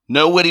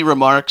No witty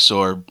remarks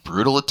or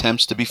brutal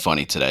attempts to be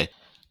funny today.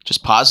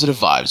 Just positive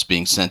vibes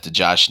being sent to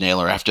Josh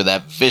Naylor after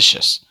that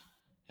vicious,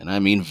 and I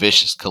mean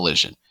vicious,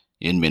 collision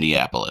in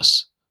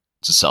Minneapolis.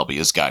 It's a Selby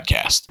is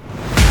Godcast.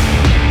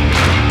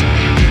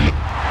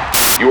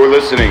 You're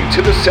listening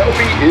to the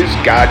Selby is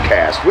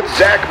Godcast with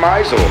Zach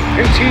Meisel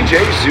and TJ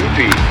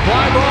Zuppe.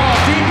 Fly ball,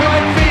 deep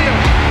right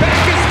field.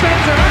 Back is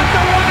Spencer at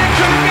the running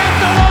track at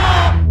the wall.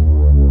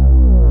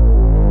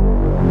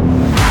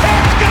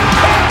 It's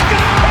gone!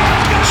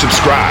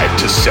 Subscribe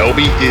to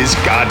Selby is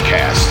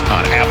Godcast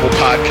on Apple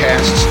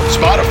Podcasts,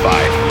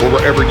 Spotify, or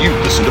wherever you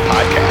listen to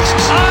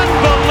podcasts.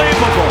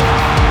 Unbelievable.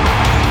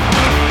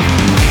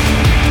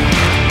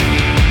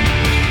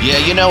 Yeah,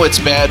 you know it's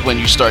bad when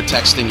you start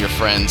texting your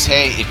friends,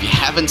 hey, if you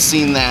haven't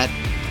seen that,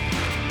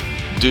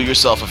 do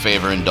yourself a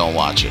favor and don't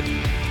watch it.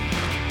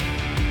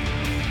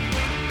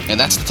 And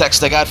that's the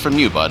text I got from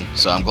you, bud.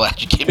 So I'm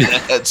glad you gave me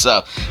that heads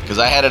up, because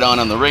I had it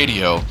on the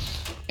radio,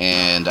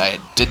 and I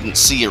didn't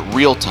see it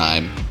real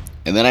time.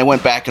 And then I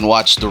went back and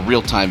watched the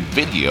real-time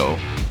video,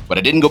 but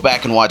I didn't go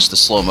back and watch the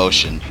slow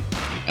motion.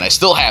 And I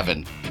still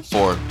haven't,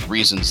 for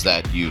reasons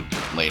that you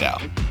laid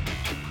out.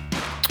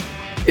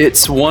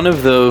 It's one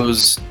of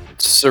those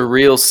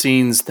surreal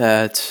scenes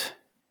that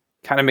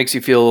kind of makes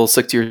you feel a little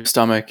sick to your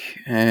stomach,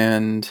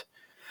 and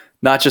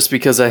not just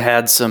because I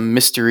had some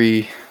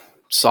mystery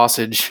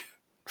sausage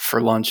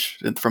for lunch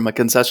from a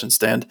concession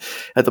stand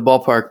at the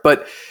ballpark,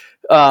 but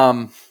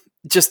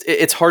just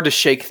it's hard to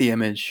shake the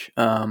image.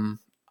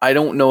 I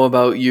don't know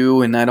about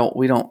you, and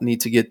we don't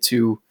need to get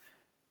too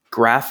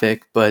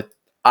graphic, but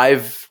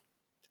I've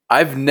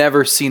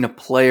never seen a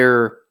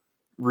player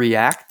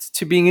react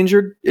to being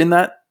injured in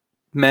that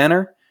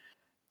manner.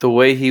 The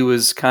way he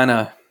was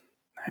I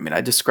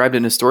described it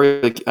in a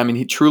story.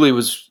 He truly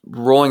was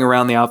rolling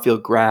around the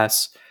outfield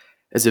grass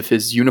as if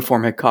his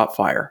uniform had caught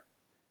fire.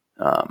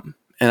 And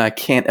I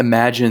can't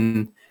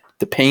imagine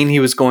the pain he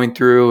was going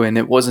through. And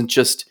it wasn't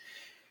just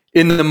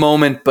in the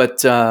moment,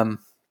 but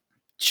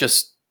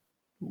just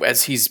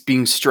as he's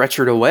being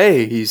stretchered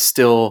away, he's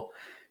still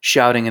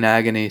shouting in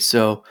agony.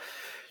 So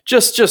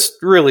just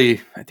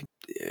really, I think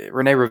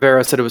Rene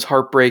Rivera said it was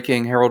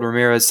heartbreaking. Harold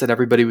Ramirez said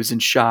everybody was in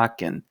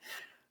shock. And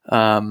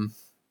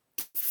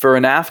for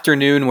an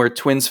afternoon where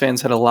Twins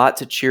fans had a lot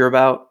to cheer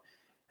about,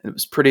 it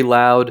was pretty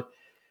loud,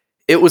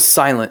 it was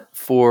silent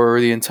for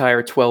the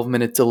entire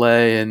 12-minute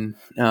delay. And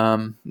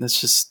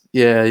that's just,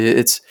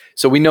 it's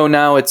so we know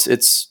now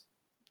it's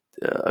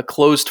a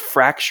closed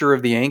fracture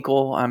of the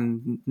ankle.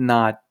 I'm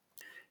not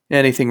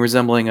anything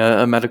resembling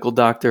a medical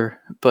doctor,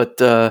 but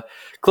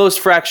closed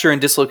fracture and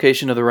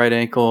dislocation of the right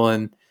ankle.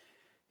 And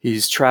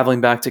he's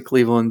traveling back to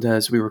Cleveland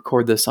as we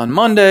record this on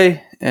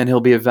Monday, and he'll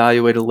be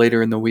evaluated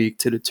later in the week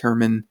to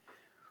determine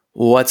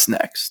what's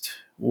next.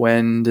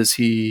 When does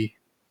he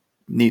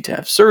need to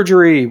have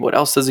surgery? What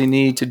else does he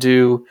need to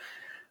do?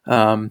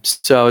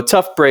 So a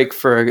tough break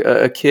for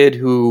a kid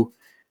who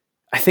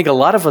I think a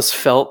lot of us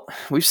felt,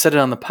 we've said it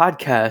on the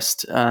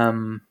podcast,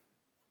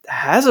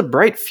 has a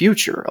bright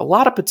future, a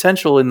lot of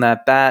potential in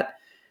that bat,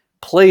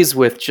 plays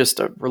with just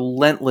a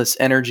relentless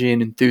energy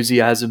and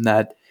enthusiasm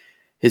that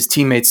his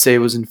teammates say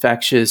was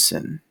infectious,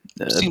 and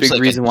Seems big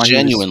like reason why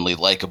genuinely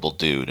likable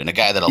dude, and a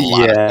guy that a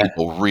lot of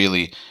people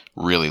really,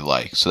 really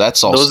like. So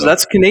that's also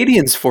that's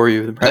Canadians for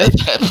you, right?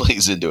 That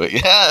plays into it.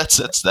 Yeah,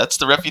 that's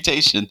the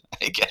reputation,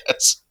 I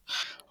guess.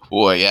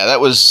 Boy, yeah,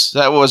 that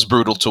was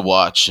brutal to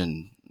watch,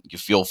 and you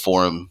feel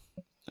for him.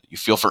 You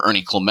feel for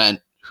Ernie Clement,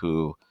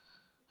 who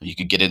you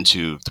could get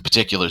into the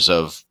particulars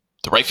of.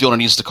 The right fielder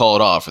needs to call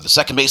it off, or the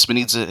second baseman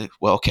needs it.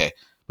 Well, okay.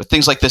 But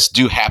things like this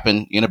do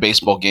happen in a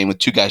baseball game with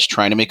two guys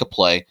trying to make a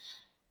play,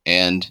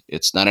 and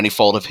it's not any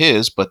fault of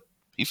his, but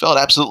he felt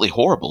absolutely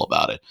horrible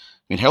about it.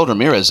 I mean, Harold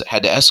Ramirez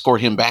had to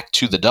escort him back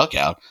to the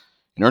dugout,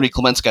 and Ernie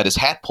Clement's got his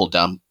hat pulled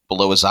down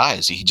below his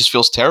eyes. He just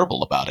feels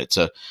terrible about it.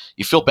 So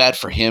you feel bad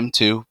for him,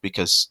 too,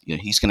 because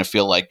he's going to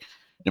feel like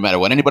no matter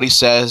what anybody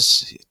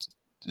says,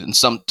 to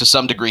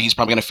some degree, he's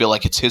probably going to feel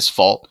like it's his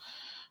fault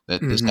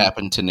that this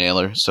happened to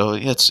Naylor. So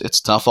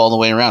it's tough all the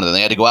way around. And then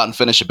they had to go out and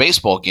finish a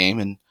baseball game,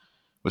 and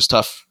was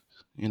tough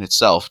in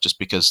itself just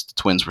because the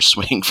Twins were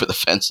swinging for the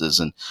fences,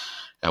 and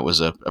that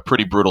was a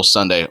pretty brutal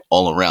Sunday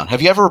all around.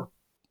 Have you ever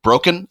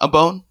broken a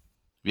bone?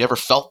 Have you ever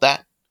felt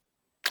that?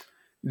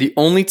 The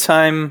only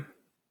time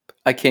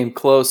I came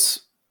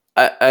close,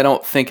 I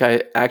don't think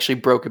I actually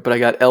broke it, but I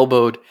got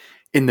elbowed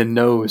in the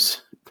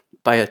nose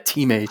by a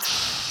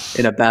teammate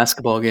in a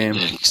basketball game.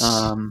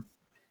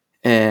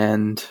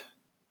 And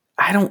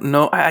I don't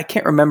know. I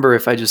can't remember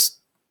if I just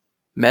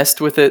messed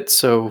with it,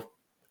 so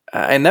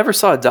I never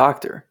saw a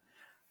doctor.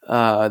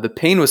 The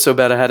pain was so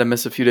bad I had to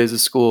miss a few days of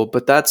school,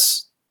 but that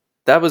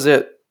was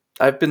it.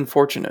 I've been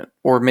fortunate,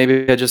 or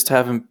maybe I just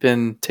haven't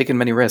been taking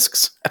many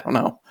risks. I don't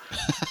know.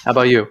 How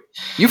about you?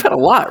 You've had a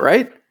lot,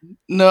 right?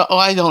 No,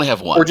 I only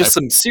have one. Or just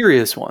some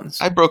serious ones.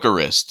 I broke a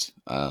wrist,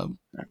 and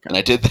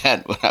I did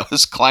that when I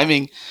was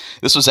climbing.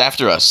 This was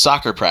after a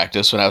soccer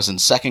practice when I was in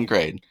second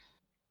grade,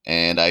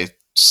 and I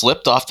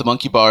slipped off the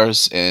monkey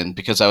bars, and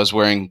because I was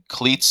wearing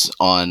cleats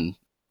on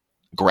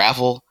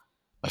gravel,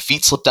 my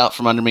feet slipped out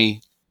from under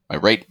me. my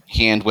right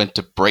hand went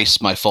to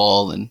brace my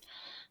fall, and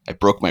I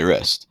broke my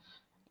wrist.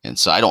 And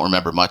so I don't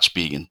remember much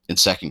being in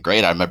second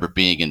grade. I remember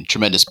being in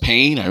tremendous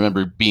pain. I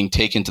remember being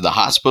taken to the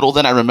hospital.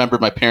 Then I remember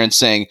my parents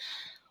saying,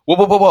 whoa,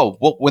 whoa, whoa, whoa.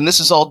 Well, when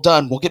this is all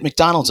done, we'll get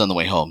McDonald's on the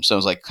way home. So it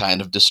was like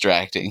kind of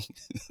distracting.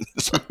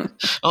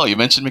 Oh, you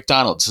mentioned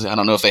McDonald's. I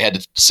don't know if they had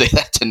to say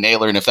that to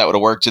Naylor and if that would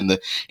have worked in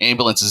the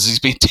ambulance as he's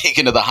being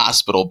taken to the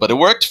hospital. But it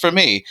worked for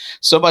me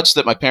so much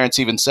that my parents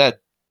even said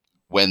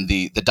when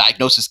the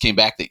diagnosis came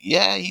back that,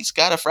 yeah, he's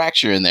got a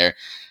fracture in there.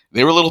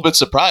 They were a little bit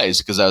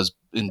surprised because I was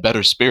in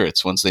better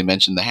spirits once they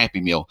mentioned the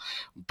Happy Meal.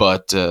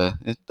 But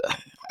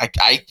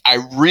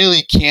I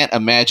really can't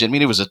imagine. I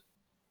mean, it was a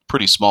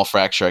pretty small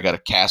fracture. I got a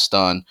cast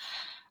on.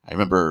 I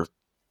remember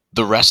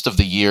the rest of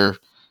the year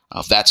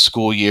of that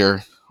school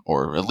year,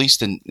 or at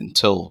least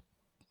until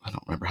I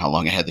don't remember how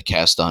long I had the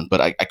cast on, but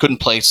I couldn't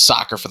play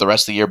soccer for the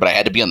rest of the year, but I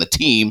had to be on the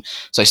team.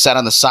 So I sat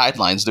on the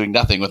sidelines doing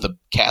nothing with a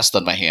cast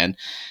on my hand.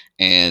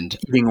 And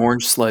Eating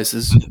orange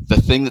slices.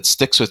 the thing that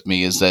sticks with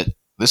me is that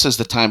this is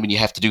the time when you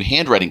have to do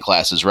handwriting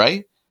classes,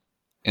 right?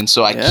 And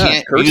so I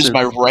can't use cursive.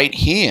 my right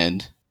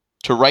hand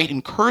to write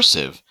in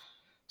cursive.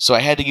 So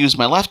I had to use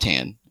my left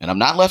hand, and I'm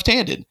not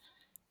left-handed.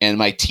 And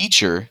my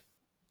teacher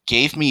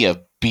gave me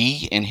a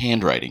B in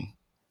handwriting.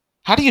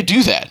 How do you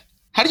do that?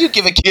 How do you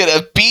give a kid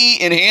a B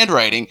in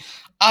handwriting?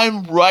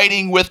 I'm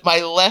writing with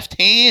my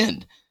left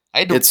hand.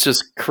 It's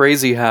just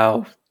crazy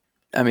how,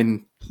 I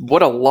mean,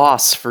 what a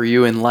loss for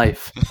you in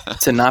life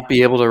to not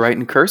be able to write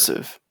in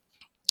cursive.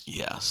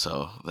 Yeah,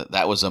 so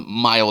that was a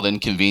mild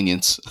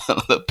inconvenience.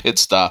 The pit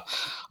stop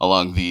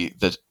along the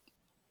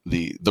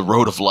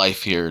road of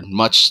life here.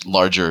 Much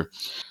larger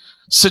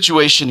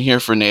situation here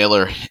for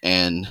Naylor,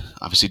 and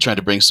obviously trying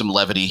to bring some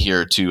levity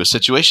here to a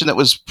situation that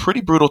was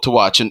pretty brutal to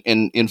watch. And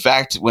in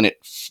fact,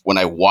 when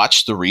I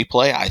watched the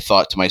replay, I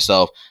thought to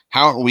myself,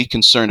 how are we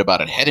concerned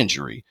about a head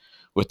injury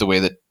with the way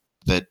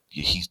that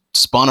he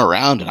spun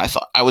around? And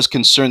I was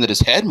concerned that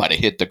his head might have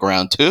hit the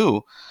ground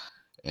too.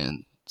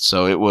 And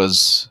so it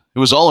was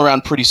all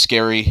around pretty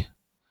scary.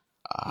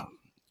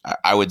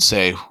 I would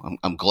say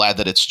I'm glad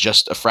that it's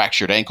just a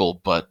fractured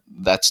ankle, but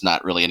that's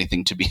not really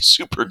anything to be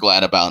super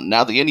glad about.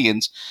 Now the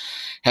Indians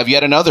have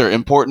yet another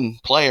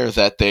important player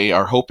that they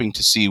are hoping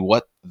to see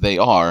what they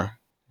are.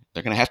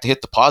 They're going to have to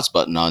hit the pause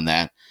button on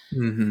that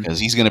because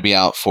he's going to be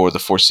out for the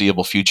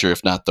foreseeable future,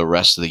 if not the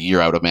rest of the year,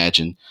 I would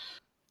imagine.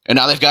 And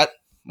now they've got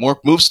more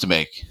moves to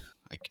make.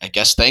 I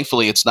guess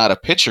thankfully it's not a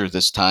pitcher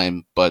this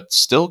time, but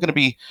still going to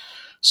be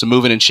some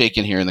moving and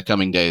shaking here in the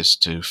coming days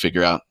to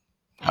figure out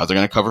how they're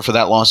going to cover for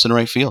that loss in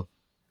right field.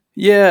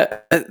 Yeah,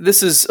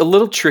 this is a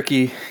little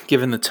tricky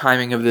given the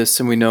timing of this,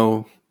 and we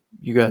know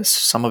you guys,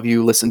 some of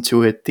you listen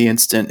to it the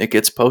instant it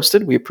gets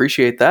posted. We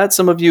appreciate that.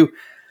 Some of you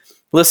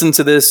listen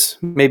to this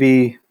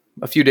maybe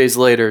a few days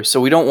later,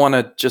 so we don't want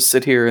to just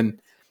sit here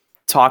and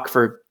talk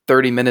for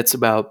 30 minutes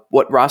about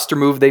what roster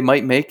move they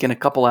might make in a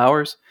couple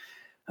hours.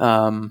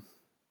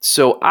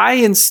 So I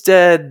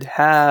instead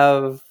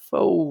have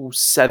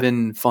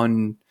 7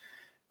 fun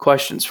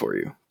questions for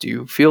you. Do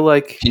you feel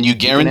like can you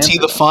guarantee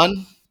the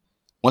fun?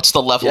 What's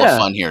the level of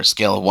fun here?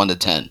 Scale of 1 to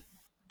 10.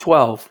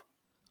 12.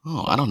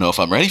 Oh, I don't know if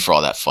I'm ready for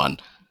all that fun.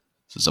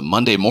 This is a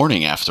Monday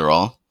morning after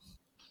all.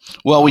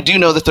 Well, we do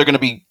know that they're going to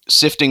be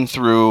sifting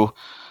through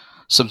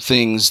some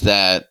things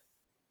that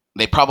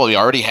they probably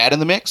already had in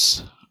the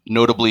mix.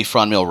 Notably,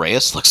 Franmil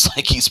Reyes looks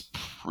like he's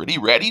pretty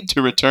ready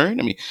to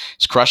return. I mean,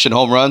 he's crushing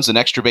home runs and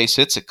extra base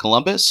hits at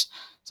Columbus.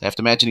 So I have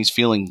to imagine he's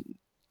feeling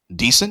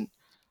decent.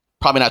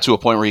 Probably not to a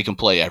point where he can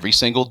play every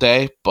single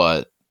day,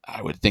 but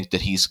I would think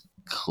that he's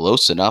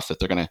close enough that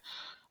they're going to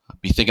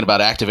be thinking about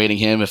activating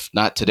him, if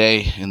not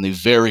today, in the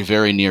very,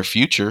 very near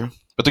future.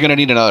 But they're going to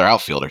need another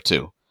outfielder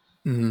too,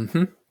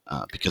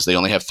 because they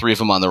only have 3 of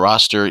them on the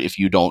roster if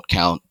you don't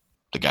count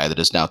the guy that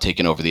has now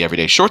taken over the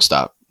everyday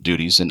shortstop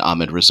duties in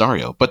Ahmed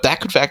Rosario. But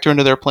that could factor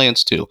into their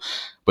plans too.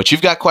 But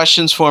you've got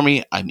questions for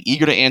me. I'm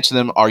eager to answer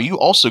them. Are you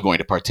also going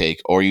to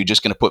partake, or are you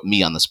just going to put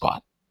me on the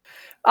spot?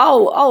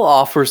 I'll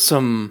offer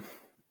some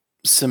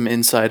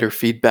insider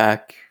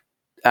feedback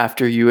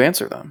after you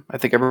answer them. I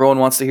think everyone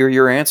wants to hear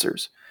your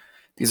answers.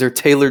 These are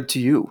tailored to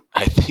you.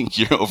 I think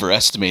you're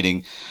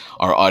overestimating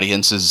our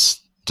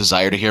audience's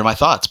desire to hear my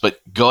thoughts, but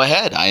go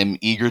ahead. I am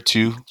eager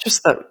to.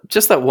 Just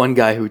that one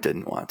guy who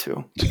didn't want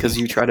to because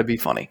you try to be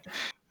funny.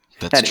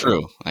 That's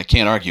true. I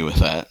can't argue with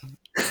that.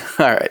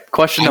 All right.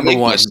 Question number 1. I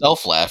make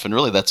myself laugh, and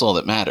really that's all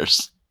that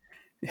matters.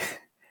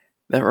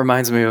 That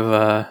reminds me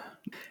of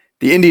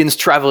the Indians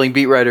traveling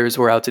beat writers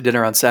were out to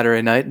dinner on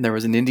Saturday night, and there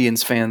was an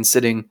Indians fan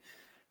sitting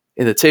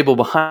in the table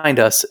behind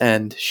us,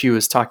 and she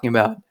was talking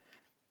about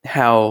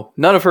how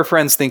none of her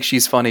friends think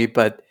she's funny,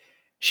 but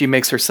she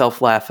makes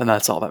herself laugh, and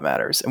that's all that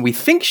matters. And we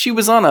think she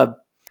was on a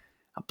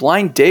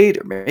blind date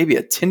or maybe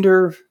a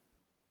Tinder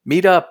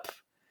meetup.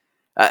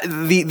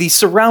 The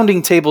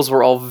surrounding tables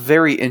were all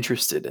very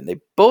interested, and they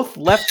both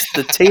left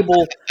the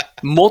table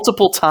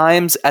multiple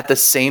times at the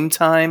same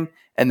time,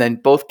 and then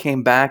both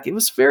came back.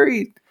 There's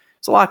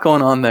a lot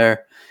going on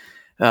there.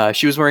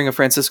 She was wearing a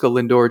Francisco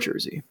Lindor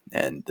jersey,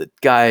 and the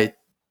guy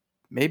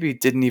maybe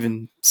didn't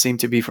even seem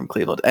to be from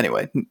Cleveland.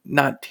 Anyway,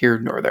 not here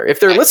nor there. If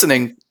they're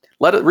listening,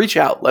 reach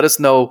out. Let us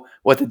know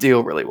what the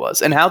deal really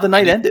was and how the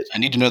night ended. I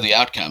need to know the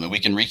outcome, and we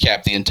can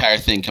recap the entire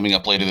thing coming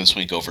up later this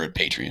week over at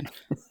Patreon.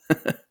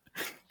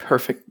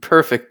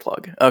 Perfect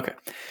plug. Okay.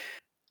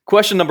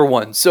 Question number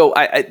 1. So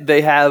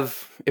they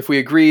have, if we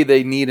agree,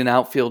 they need an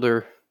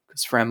outfielder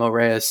because Franmil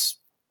Reyes,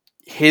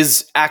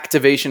 his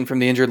activation from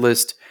the injured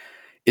list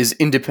is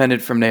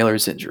independent from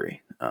Naylor's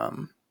injury.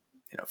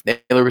 If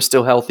Naylor was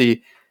still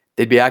healthy,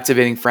 they'd be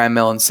activating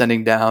Franmil and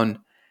sending down,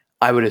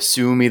 I would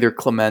assume, either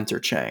Clement or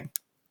Chang.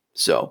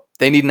 So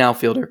they need an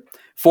outfielder.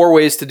 4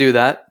 ways to do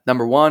that.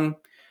 Number 1,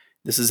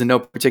 this is in no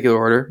particular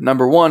order.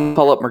 Number 1,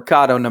 call up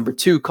Mercado. Number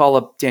 2, call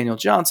up Daniel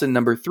Johnson.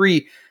 Number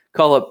 3,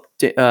 call up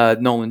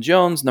Nolan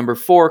Jones. Number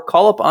 4,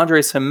 call up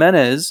Andres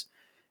Jimenez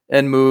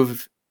and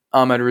move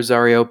Ahmed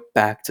Rosario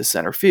back to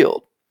center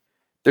field.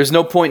 There's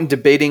no point in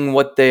debating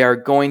what they are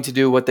going to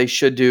do, what they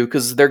should do,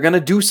 because they're going to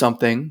do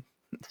something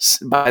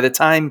by the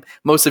time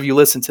most of you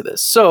listen to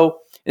this. So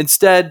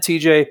instead,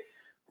 TJ,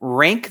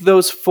 rank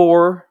those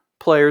 4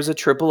 players at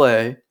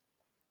AAA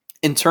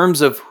in terms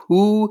of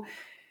who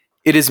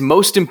it is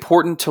most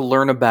important to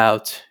learn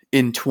about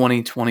in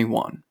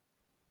 2021.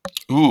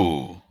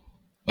 Ooh,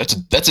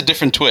 that's a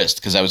different twist,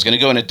 because I was going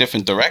to go in a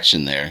different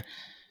direction there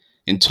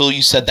until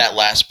you said that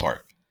last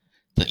part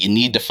that you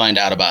need to find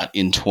out about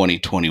in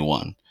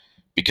 2021,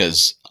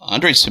 because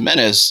Andres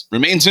Jimenez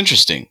remains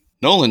interesting.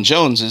 Nolan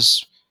Jones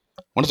is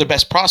one of their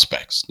best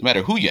prospects, no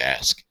matter who you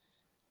ask.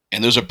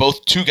 And those are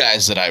both 2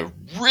 guys that I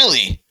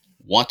really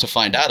want to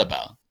find out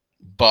about.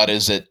 But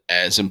is it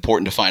as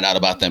important to find out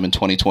about them in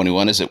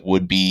 2021 as it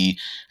would be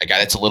a guy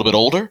that's a little bit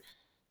older,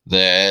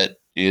 that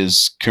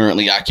is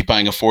currently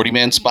occupying a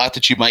 40-man spot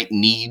that you might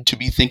need to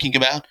be thinking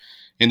about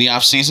in the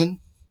offseason?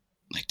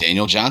 Like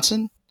Daniel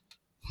Johnson?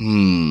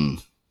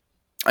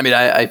 I mean,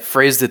 I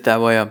phrased it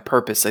that way on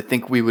purpose. I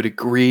think we would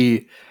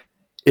agree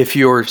if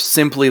you're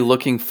simply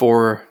looking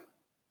for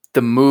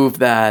the move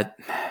that,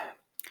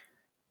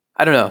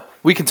 I don't know.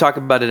 We can talk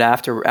about it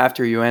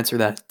after you answer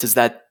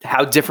that.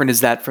 How different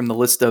is that from the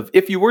list of,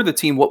 if you were the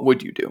team, what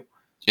would you do?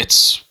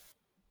 It's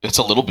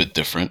a little bit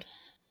different.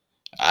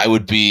 It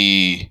would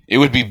be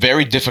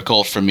very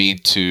difficult for me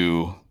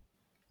to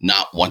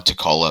not want to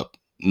call up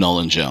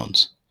Nolan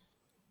Jones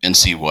and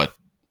see what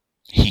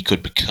he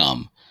could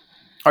become.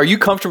 Are you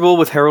comfortable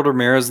with Harold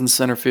Ramirez in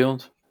center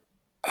field?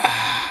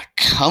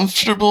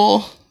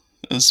 Comfortable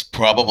is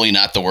probably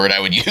not the word I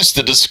would use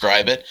to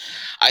describe it.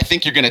 I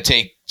think you're going to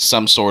take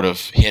some sort of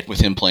hit with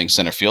him playing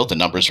center field. The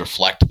numbers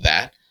reflect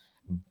that.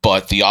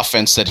 But the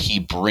offense that he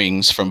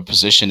brings from a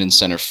position in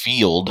center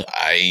field,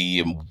 I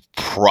am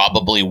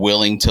probably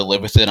willing to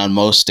live with it on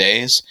most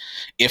days.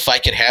 If I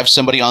could have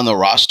somebody on the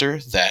roster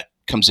that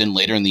comes in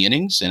later in the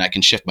innings and I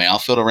can shift my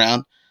outfield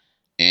around,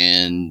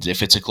 and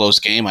if it's a close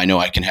game, I know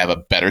I can have a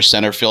better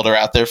center fielder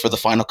out there for the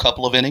final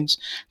couple of innings.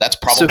 That's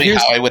probably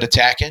how I would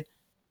attack it.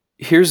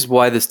 Here's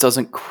why this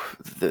doesn't.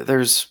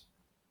 This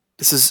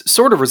is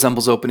sort of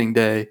resembles opening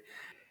day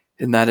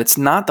in that it's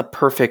not the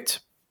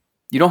perfect.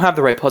 You don't have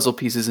the right puzzle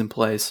pieces in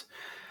place.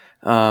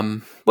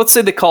 Let's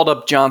say they called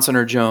up Johnson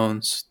or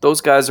Jones.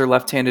 Those guys are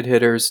left-handed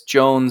hitters.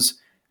 Jones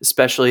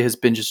especially has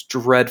been just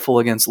dreadful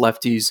against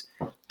lefties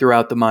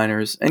throughout the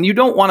minors. And you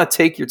don't want to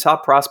take your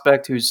top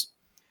prospect who's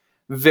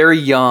very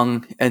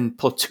young and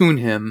platoon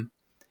him,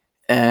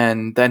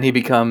 and then he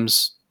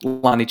becomes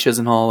Lonnie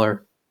Chisenhall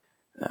or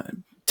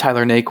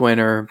Tyler Naquin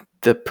or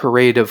the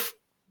parade of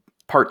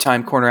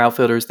part-time corner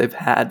outfielders they've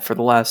had for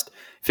the last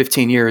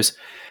 15 years.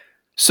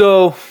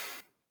 So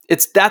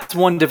that's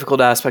one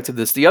difficult aspect of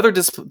this. The other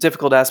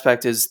difficult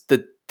aspect is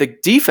the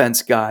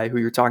defense guy who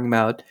you're talking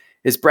about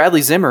is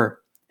Bradley Zimmer,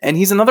 and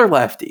he's another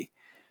lefty.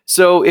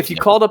 So if you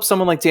called up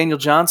someone like Daniel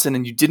Johnson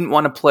and you didn't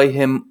want to play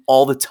him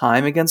all the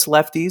time against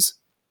lefties,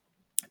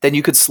 then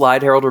you could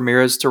slide Harold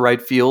Ramirez to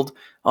right field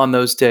on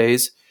those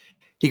days.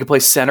 He could play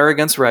center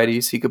against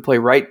righties. He could play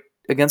right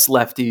against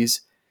lefties.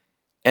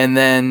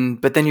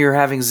 But then you're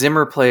having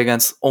Zimmer play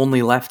against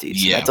only lefties.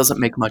 Yeah. That doesn't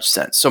make much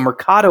sense. So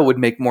Mercado would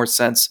make more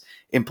sense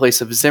in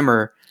place of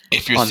Zimmer.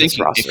 If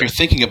you're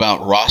thinking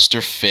about roster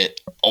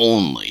fit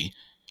only,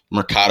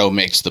 Mercado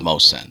makes the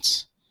most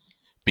sense,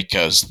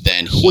 because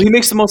then he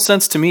makes the most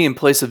sense to me in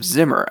place of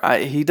Zimmer.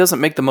 He doesn't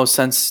make the most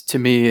sense to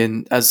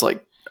me as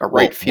like a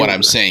right fielder. What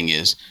I'm saying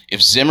is,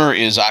 if Zimmer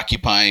is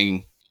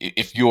occupying,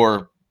 if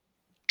you're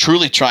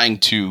truly trying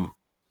to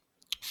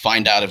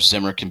find out if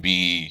Zimmer can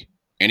be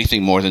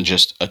anything more than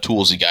just a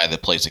toolsy guy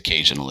that plays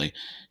occasionally,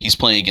 he's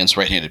playing against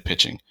right-handed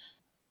pitching,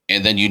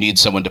 and then you need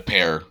someone to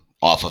pair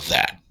off of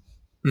that.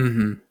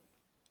 Mm-hmm.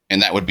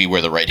 And that would be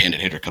where the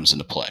right-handed hitter comes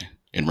into play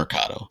in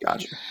Mercado.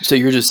 Gotcha. So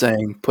you're just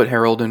saying put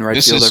Harold in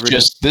right field every day?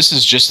 This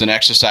is just an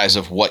exercise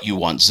of what you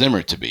want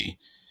Zimmer to be.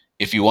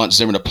 If you want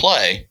Zimmer to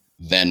play,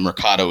 then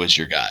Mercado is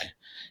your guy.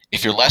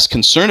 If you're less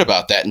concerned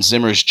about that and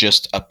Zimmer is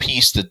just a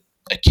piece that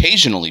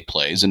occasionally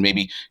plays and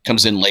maybe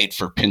comes in late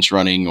for pinch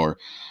running or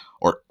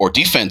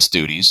defense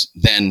duties,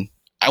 then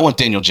I want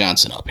Daniel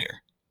Johnson up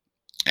here.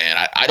 And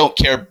I don't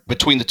care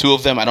between the two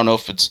of them. I don't know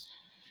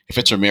if if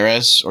it's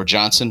Ramirez or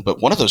Johnson,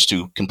 but one of those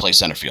two can play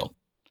center field.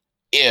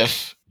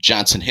 If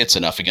Johnson hits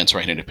enough against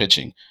right-handed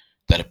pitching,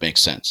 that it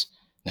makes sense.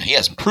 Now, he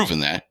hasn't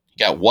proven that.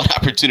 He got one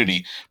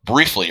opportunity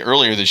briefly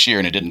earlier this year,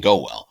 and it didn't go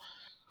well.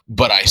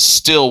 But I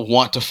still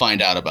want to find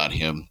out about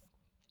him.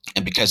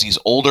 And because he's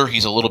older,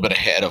 he's a little bit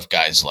ahead of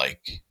guys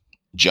like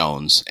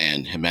Jones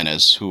and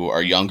Jimenez, who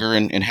are younger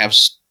and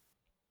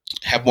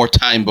have more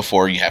time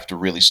before you have to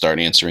really start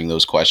answering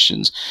those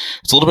questions.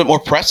 It's a little bit more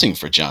pressing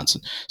for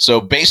Johnson. So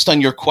based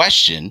on your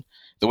question,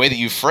 the way that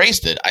you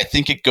phrased it, I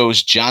think it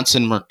goes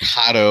Johnson,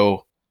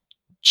 Mercado,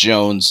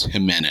 Jones,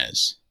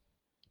 Jimenez.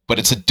 But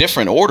it's a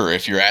different order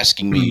if you're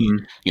asking me,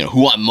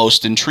 who I'm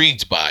most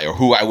intrigued by or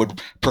who I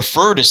would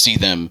prefer to see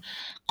them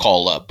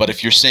call up. But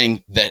if you're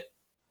saying that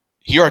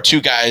here are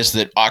two guys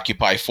that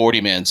occupy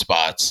 40-man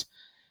spots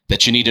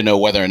that you need to know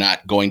whether or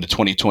not going to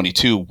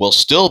 2022 will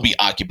still be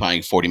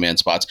occupying 40-man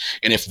spots.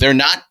 And if they're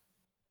not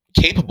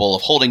capable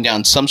of holding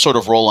down some sort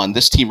of role on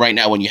this team right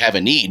now when you have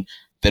a need,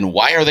 then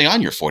why are they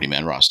on your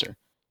 40-man roster?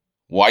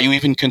 Why are you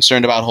even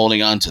concerned about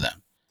holding on to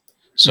them?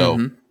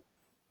 So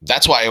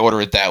that's why I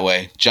order it that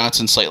way.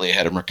 Johnson slightly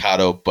ahead of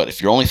Mercado, but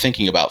if you're only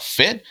thinking about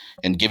fit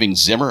and giving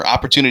Zimmer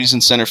opportunities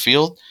in center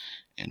field,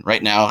 and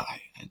right now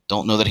I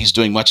don't know that he's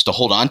doing much to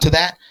hold on to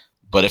that,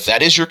 but if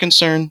that is your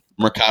concern,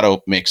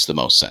 Mercado makes the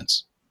most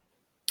sense.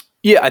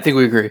 Yeah, I think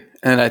we agree.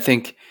 And I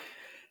think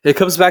it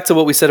comes back to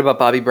what we said about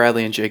Bobby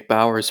Bradley and Jake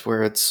Bauers,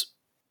 where it's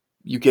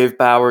you gave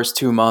Bauers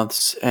 2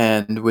 months,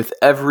 and with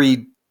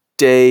every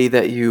day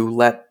that you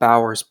let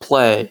Bauers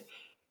play,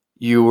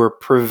 you were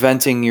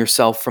preventing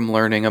yourself from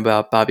learning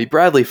about Bobby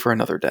Bradley for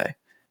another day.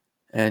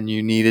 And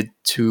you needed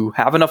to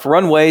have enough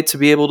runway to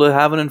be able to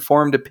have an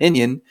informed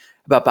opinion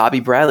about Bobby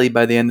Bradley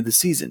by the end of the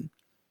season.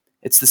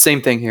 It's the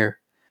same thing here.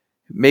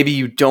 Maybe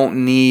you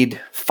don't need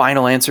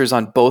final answers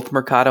on both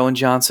Mercado and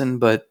Johnson,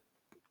 but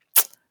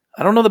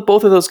I don't know that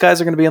both of those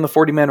guys are going to be on the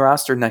 40-man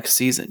roster next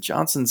season.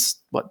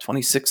 Johnson's,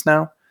 26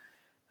 now?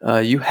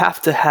 You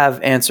have to have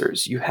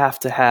answers.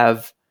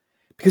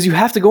 Because you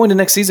have to go into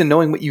next season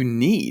knowing what you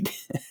need.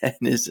 And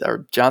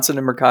are Johnson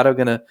and Mercado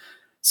going to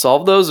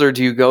solve those, or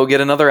do you go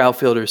get another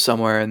outfielder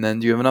somewhere, and then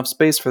do you have enough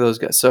space for those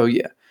guys? So,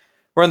 yeah,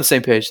 we're on the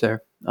same page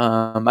there.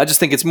 I just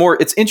think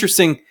it's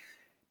interesting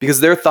because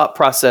their thought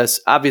process,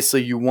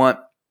 obviously you want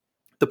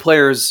the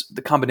players,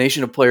 the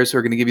combination of players who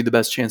are going to give you the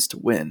best chance to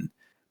win,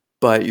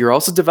 but you're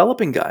also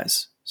developing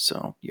guys.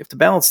 So you have to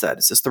balance that.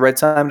 Is this the right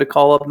time to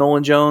call up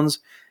Nolan Jones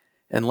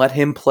and let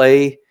him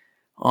play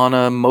on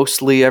a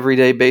mostly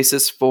everyday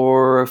basis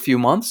for a few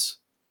months?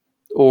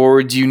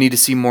 Or do you need to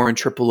see more in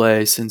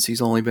AAA since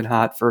he's only been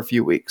hot for a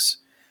few weeks?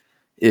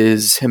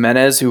 Is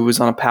Jimenez, who was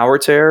on a power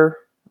tear,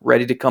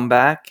 ready to come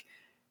back?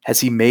 Has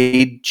he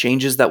made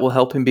changes that will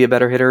help him be a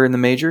better hitter in the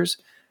majors?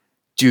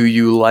 Do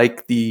you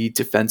like the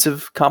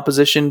defensive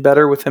composition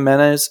better with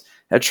Jimenez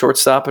at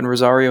shortstop and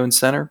Rosario in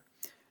center?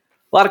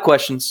 A lot of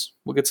questions.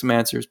 We'll get some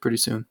answers pretty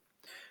soon.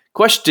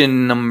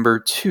 Question number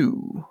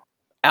 2.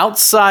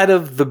 Outside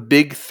of the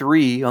big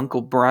three,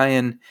 Uncle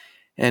Brian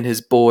and his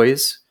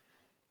boys,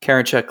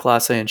 Karinchak,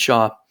 Clase, and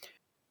Shaw,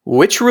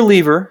 which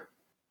reliever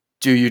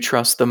do you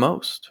trust the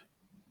most?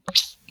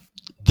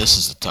 This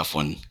is a tough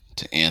one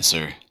to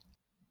answer.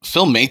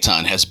 Phil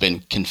Maton has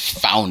been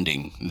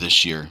confounding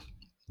this year.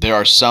 There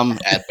are some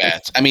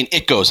at-bats. I mean,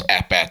 it goes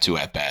at-bat to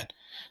at-bat.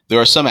 There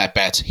are some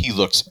at-bats he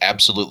looks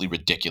absolutely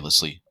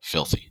ridiculously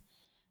filthy.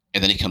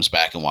 And then he comes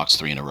back and walks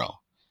 3 in a row.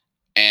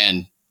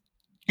 And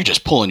you're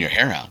just pulling your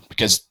hair out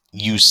because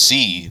you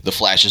see the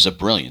flashes of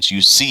brilliance.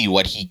 You see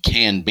what he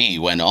can be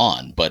when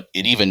on, but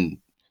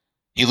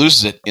he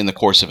loses it in the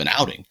course of an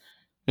outing.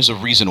 There's a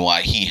reason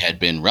why he had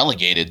been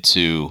relegated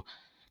to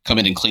come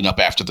in and clean up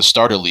after the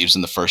starter leaves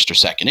in the first or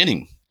second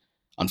inning.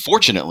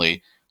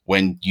 Unfortunately,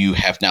 when you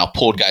have now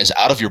pulled guys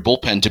out of your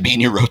bullpen to be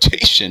in your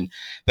rotation,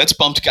 that's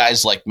bumped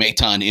guys like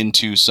Maton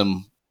into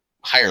some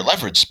higher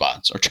leverage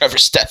spots, or Trevor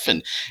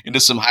Stephan into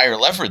some higher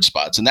leverage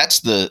spots. And that's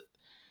the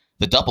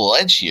double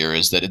edge here,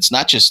 is that it's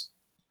not just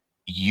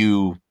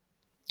you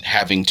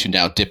having to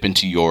now dip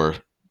into your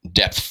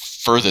depth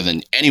further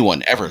than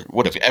anyone ever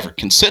would have ever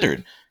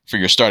considered for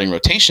your starting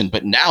rotation,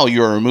 but now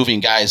you're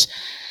removing guys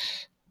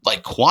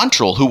like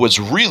Quantrill, who was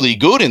really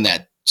good in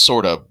that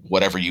sort of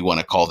whatever you want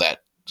to call that.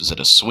 Is it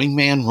a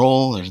swingman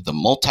role or the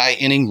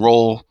multi-inning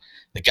role?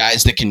 The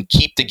guys that can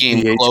keep the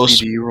game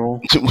close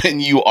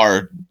when you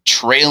are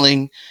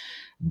trailing,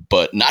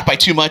 but not by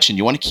too much, and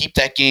you want to keep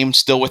that game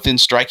still within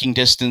striking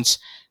distance.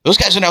 Those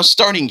guys are now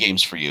starting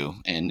games for you,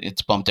 and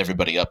it's bumped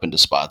everybody up into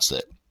spots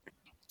that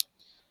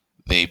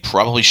they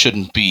probably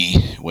shouldn't be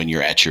when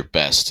you're at your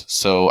best.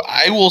 So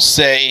I will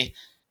say,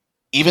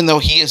 even though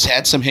he has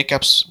had some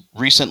hiccups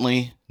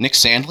recently, Nick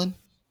Sandlin.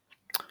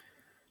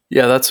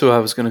 Yeah, that's who I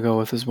was going to go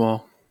with as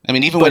well. I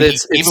mean, even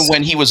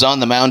when he was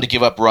on the mound to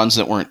give up runs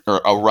that weren't,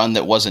 or a run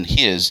that wasn't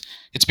his,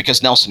 it's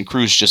because Nelson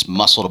Cruz just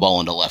muscled a ball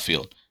into left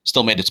field,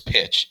 still made its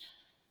pitch.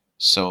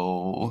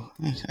 So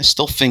I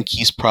still think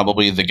he's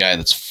probably the guy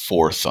that's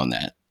 4th on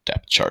that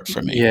depth chart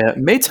for me. Yeah,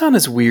 Maton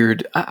is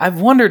weird. I've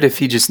wondered if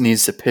he just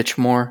needs to pitch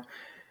more.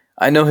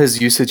 I know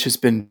his usage has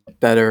been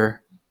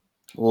better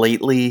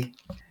lately.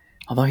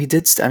 Although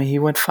he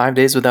went 5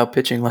 days without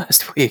pitching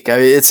last week. I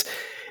mean,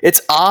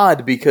 it's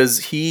odd because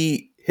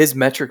his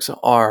metrics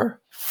are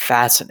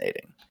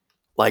fascinating.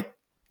 Like,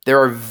 there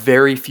are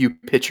very few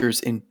pitchers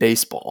in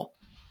baseball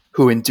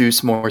who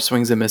induce more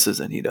swings and misses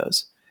than he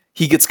does.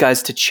 He gets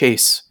guys to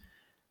chase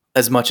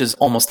as much as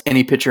almost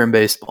any pitcher in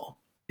baseball.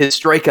 His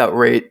strikeout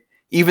rate,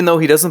 even though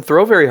he doesn't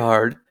throw very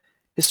hard,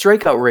 his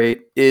strikeout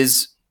rate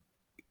is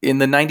in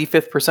the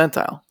 95th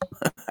percentile.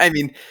 I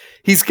mean,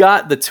 he's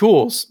got the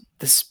tools.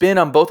 The spin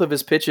on both of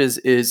his pitches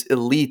is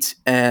elite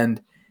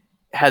and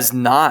has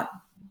not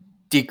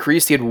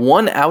decreased. He had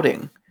one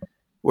outing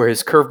where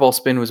his curveball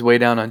spin was way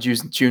down on June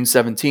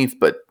 17th,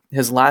 but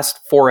his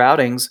last 4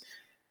 outings,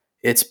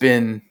 it's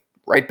been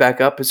right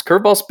back up. His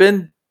curveball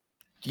spin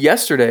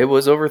yesterday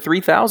was over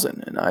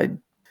 3,000, and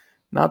I'm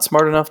not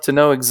smart enough to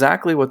know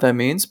exactly what that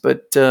means,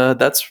 but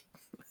that's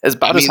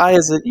about as high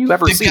as you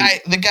ever see.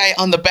 The guy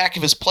on the back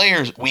of his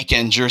Players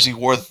Weekend jersey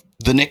wore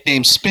the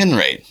nickname Spin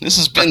Rate. This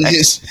has been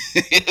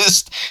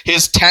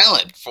his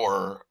talent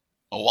for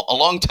a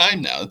long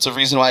time now. It's a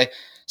reason why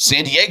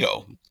San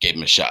Diego gave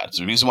him a shot. It's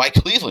the reason why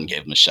Cleveland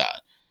gave him a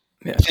shot.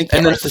 Yeah. I think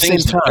there are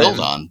things to build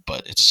on,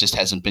 but it just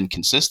hasn't been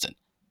consistent.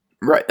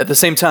 Right. At the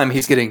same time,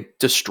 he's getting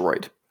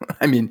destroyed.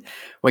 I mean,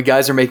 when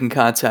guys are making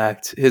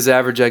contact, his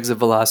average exit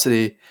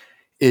velocity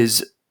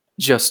is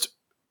just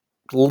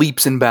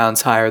leaps and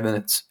bounds higher than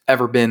it's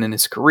ever been in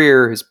his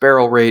career. His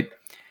barrel rate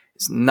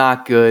is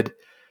not good.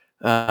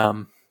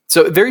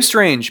 So very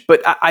strange,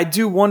 but I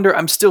do wonder,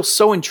 I'm still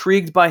so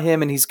intrigued by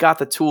him, and he's got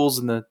the tools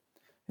and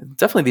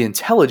definitely the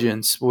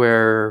intelligence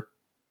where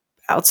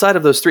outside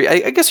of those three,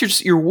 I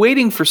guess you're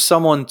waiting for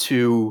someone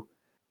to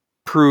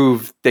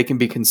prove they can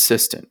be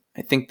consistent.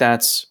 I think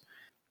that's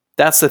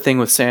the thing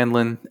with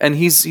Sandlin, and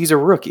he's a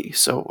rookie.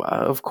 So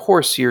of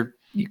course you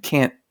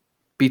can't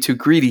be too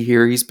greedy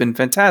here. He's been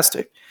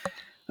fantastic.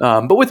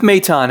 But with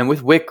Maton and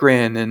with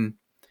Wittgren and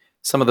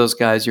some of those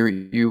guys,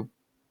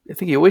 I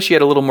think you wish you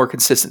had a little more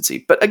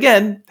consistency. But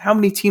again, how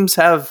many teams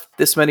have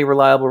this many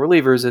reliable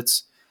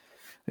relievers?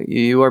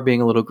 You are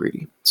being a little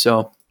greedy.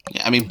 So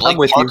yeah, I mean, Blake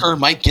Parker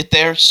might get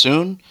there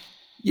soon.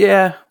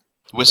 Yeah.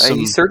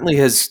 He certainly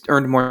has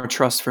earned more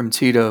trust from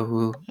Tito,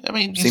 who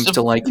seems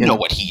to like him. You know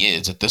what he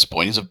is at this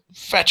point. He's a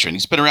veteran.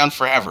 He's been around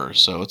forever,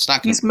 so it's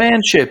not. He's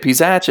Manship. He's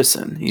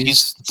Atchison.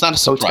 It's not a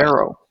surprise.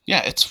 Otero.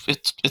 Yeah,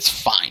 it's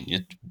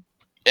fine.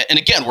 And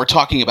again, we're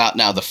talking about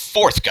now the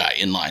 4th guy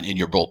in line in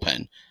your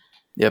bullpen.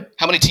 Yep.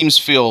 How many teams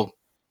feel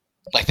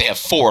like they have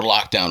 4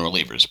 lockdown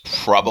relievers?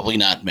 Probably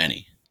not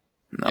many.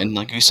 No. And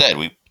like we said,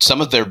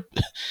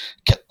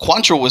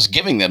 Quantrill was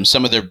giving them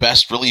some of their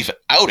best relief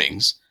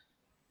outings,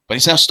 but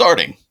he's now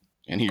starting,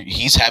 and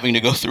he's having to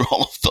go through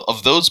all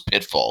of those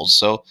pitfalls.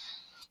 So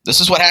this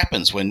is what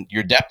happens when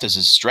your depth is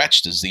as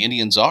stretched as the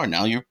Indians are.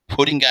 Now you're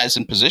putting guys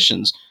in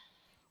positions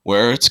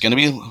where it's going to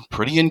be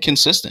pretty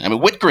inconsistent. I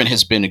mean, Wittgren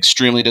has been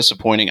extremely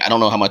disappointing. I don't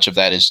know how much of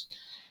that is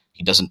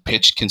he doesn't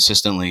pitch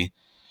consistently,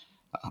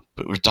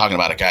 but we're talking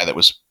about a guy that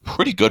was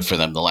pretty good for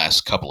them the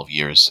last couple of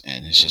years,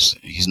 and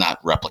he's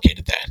not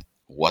replicated that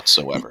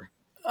whatsoever.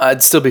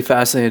 I'd still be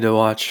fascinated to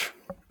watch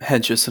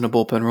Hentges in a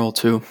bullpen role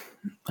too,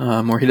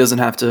 where he doesn't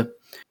have to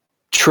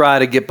try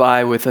to get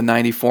by with a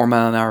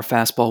 94-mile-an-hour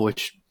fastball,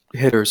 which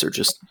hitters are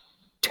just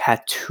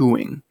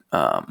tattooing.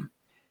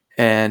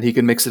 And he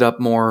can mix it up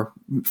more,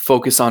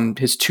 focus on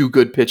his 2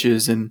 good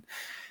pitches, and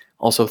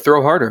also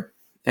throw harder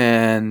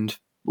and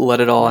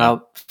let it all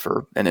out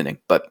for an inning.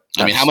 But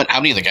I mean, how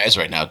many of the guys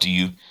right now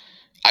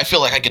I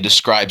feel like I could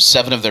describe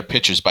 7 of their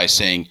pitchers by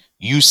saying,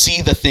 you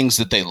see the things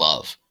that they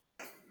love.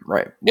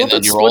 Right. Well,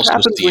 that's what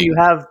happens when you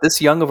have this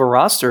young of a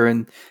roster,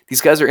 and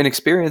these guys are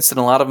inexperienced, and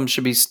a lot of them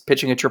should be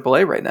pitching at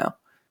AAA right now.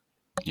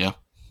 Yeah.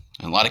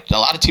 And a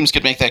lot of teams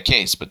could make that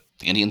case, but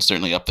the Indians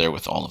certainly up there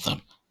with all of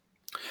them.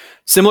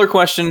 Similar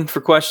question for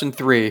question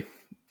 3.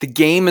 The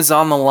game is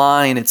on the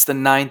line. It's the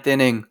 9th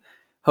inning.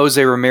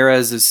 Jose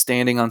Ramirez is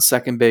standing on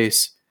second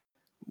base.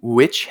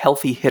 Which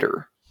healthy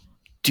hitter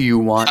do you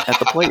want at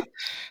the plate?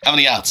 How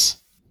many outs?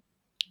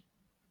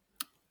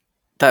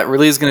 That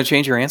really is going to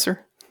change your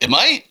answer? It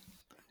might.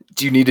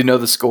 Do you need to know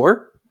the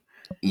score?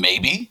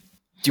 Maybe.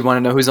 Do you want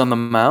to know who's on the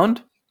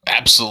mound?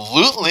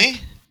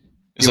 Absolutely.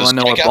 Do you want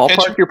to know what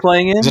ballpark you're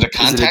playing in? Is it a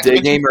contact day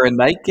game or a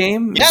night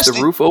game? Yes. Is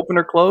the roof open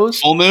or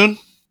closed? Full moon?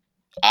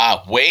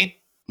 Wait.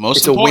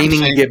 It's a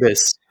waning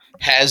gibbous.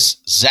 Has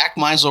Zach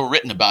Meisel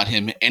written about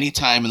him any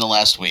time in the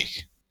last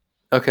week?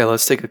 Okay,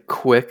 let's take a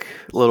quick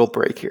little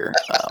break here.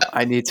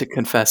 I need to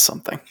confess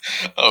something.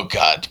 Oh,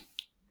 God.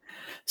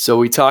 So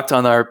we talked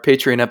on our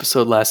Patreon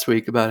episode last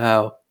week about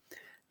how I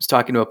was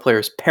talking to a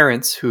player's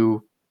parents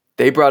who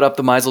they brought up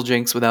the Meisel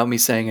jinx without me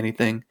saying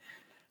anything.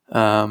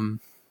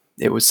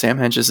 It was Sam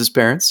Hentges'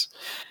 parents.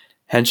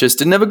 Hentges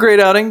didn't have a great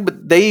outing,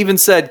 but they even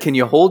said, can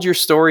you hold your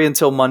story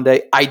until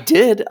Monday? I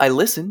did. I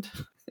listened.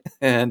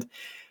 And,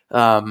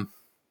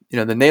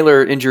 the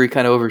Naylor injury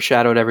kind of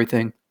overshadowed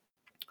everything.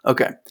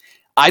 Okay.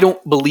 I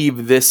don't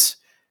believe this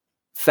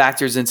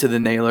factors into the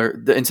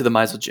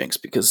Meisel jinx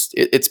because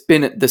it's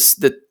been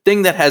the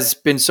thing that has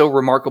been so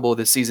remarkable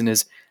this season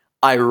is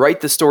I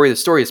write the story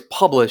is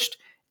published,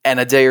 and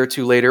a day or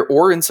two later,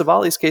 or in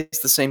Savali's case,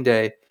 the same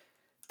day,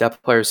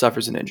 that player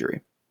suffers an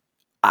injury.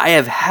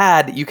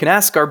 You can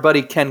ask our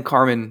buddy Ken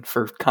Carman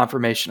for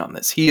confirmation on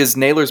this. He is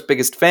Naylor's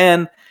biggest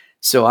fan,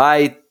 so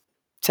I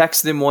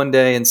texted him one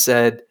day and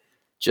said,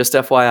 just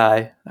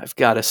FYI, I've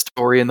got a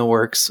story in the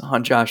works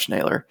on Josh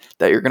Naylor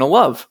that you're going to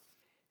love.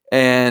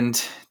 And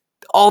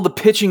all the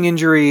pitching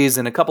injuries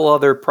and a couple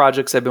other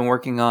projects I've been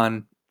working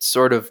on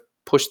sort of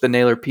pushed the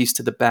Naylor piece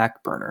to the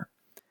back burner.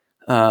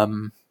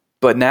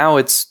 But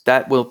now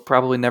that will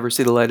probably never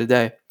see the light of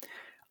day.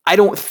 I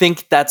don't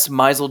think that's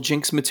Meisel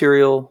Jinx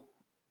material.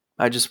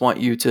 I just want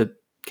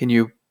can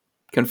you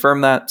confirm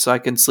that so I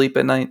can sleep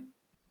at night?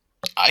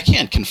 I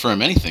can't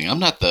confirm anything.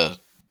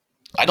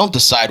 I don't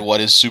decide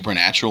what is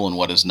supernatural and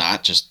what is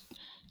not, just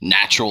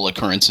natural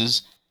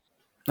occurrences.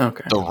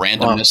 Okay. The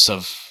randomness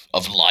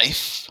of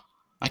life.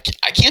 I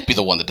can't be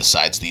the one that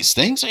decides these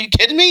things. Are you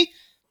kidding me?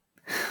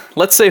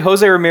 Let's say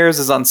Jose Ramirez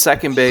is on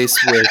second base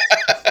with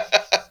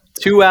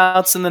 2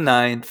 outs in the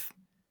 9th.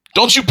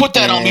 Don't you put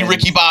that on me,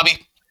 Ricky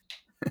Bobby.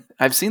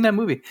 I've seen that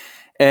movie.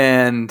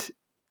 And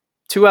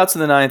 2 outs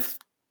in the 9th,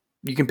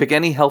 you can pick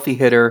any healthy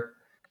hitter.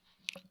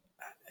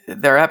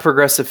 They're at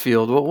Progressive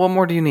Field. What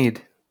more do you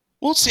need?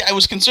 Well, see, I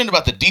was concerned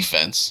about the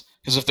defense,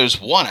 because if there's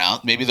 1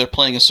 out, maybe they're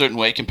playing a certain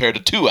way compared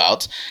to 2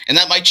 outs, and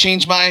that might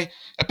change my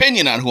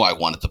opinion on who I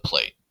want at the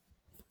plate.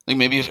 Like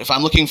maybe if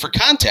I'm looking for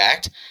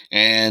contact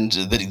and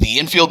the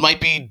infield might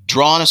be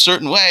drawn a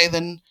certain way,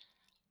 then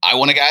I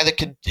want a guy that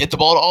could hit the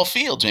ball to all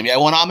fields. Maybe I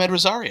want Ahmed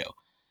Rosario.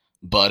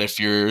 But if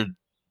you're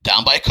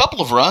down by a couple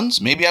of runs,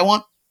 maybe I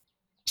want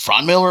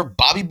Franmil or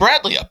Bobby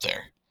Bradley up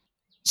there.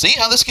 See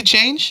how this could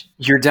change?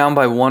 You're down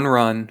by 1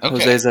 run.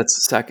 Okay. Jose's at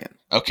second.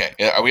 Okay.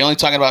 Are we only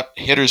talking about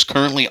hitters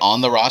currently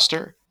on the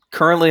roster?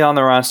 Currently on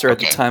the roster at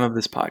the time of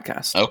this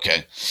podcast.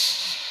 Okay.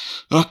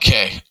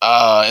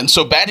 And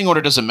so batting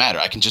order doesn't matter.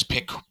 I can just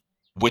pick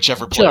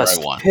whichever player I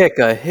want. Pick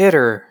a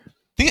hitter.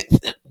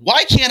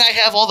 Why can't I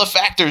have all the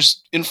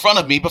factors in front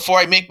of me before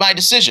I make my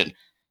decision?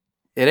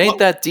 It ain't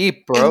that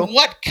deep, bro. And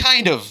what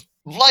kind of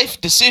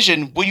life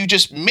decision will you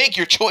just make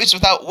your choice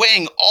without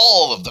weighing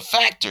all of the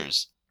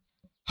factors?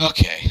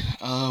 Okay,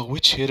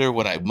 which hitter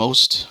would I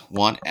most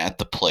want at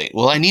the plate?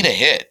 Well, I need a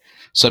hit,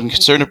 so I'm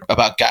concerned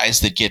about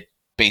guys that get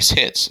base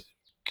hits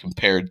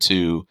compared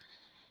to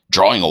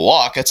drawing a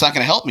walk. That's not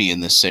going to help me in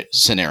this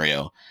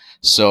scenario.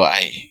 So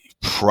I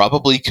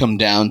probably come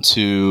down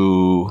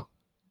to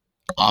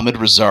Ahmed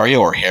Rosario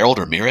or Harold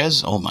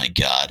Ramirez. Oh my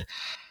God.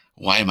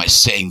 Why am I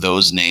saying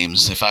those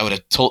names? If I would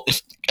have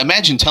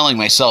imagine telling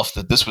myself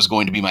that this was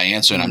going to be my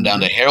answer and I'm down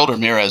to Harold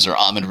Ramirez or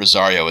Ahmed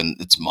Rosario and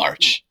it's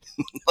March.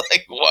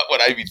 Like, what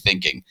would I be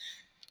thinking?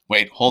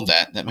 Wait, hold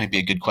that. That might be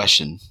a good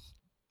question.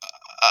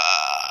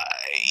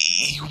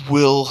 I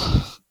will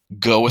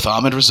go with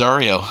Ahmed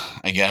Rosario,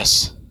 I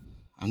guess.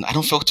 I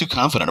don't feel too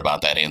confident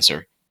about that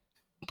answer.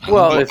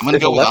 Well, if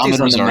a lefty's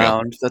on the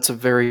mound, that's a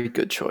very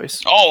good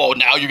choice. Oh,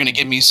 now you're going to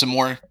give me some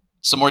more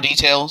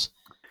details?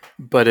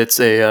 But it's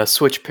a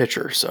switch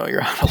pitcher, so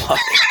you're out of luck.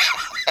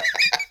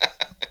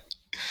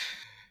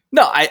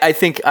 No, I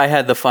think I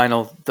had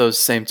those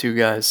same 2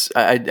 guys.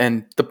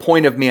 And the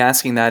point of me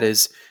asking that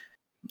is,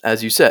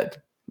 as you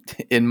said,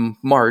 in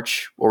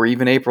March or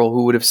even April,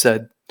 who would have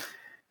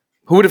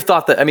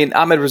thought that? I mean,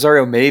 Ahmed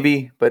Rosario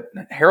maybe, but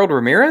Harold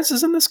Ramirez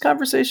is in this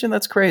conversation?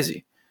 That's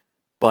crazy.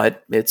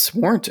 But it's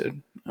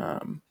warranted. All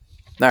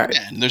right.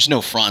 Yeah, and there's no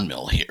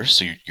Franmil here,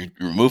 so you're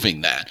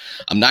removing that.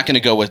 I'm not going to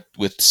go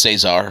with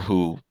Cesar,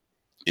 who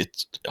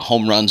it's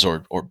home runs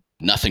or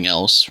nothing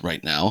else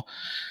right now.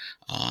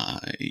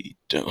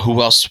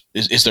 Who else?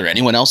 Is there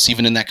anyone else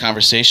even in that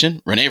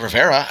conversation? Rene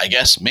Rivera, I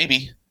guess,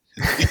 maybe.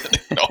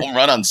 A home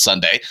run on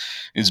Sunday.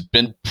 He's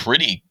been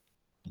pretty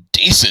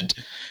decent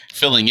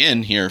filling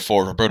in here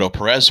for Roberto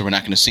Perez, who we're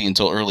not going to see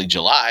until early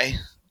July.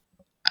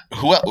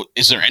 Who else?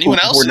 Is there anyone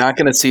else? We're not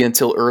going to see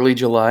until early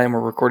July, and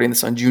we're recording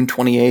this on June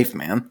 28th,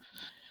 man.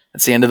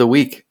 That's the end of the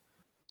week.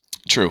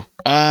 True.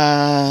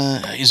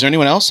 Is there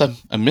anyone else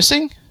I'm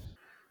missing?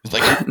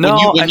 Like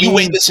No, when you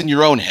weigh this in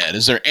your own head,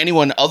 is there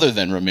anyone other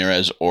than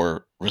Ramirez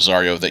or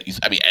Rosario that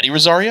Eddie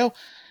Rosario?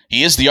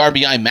 He is the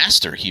RBI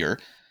master here.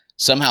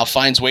 Somehow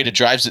finds way to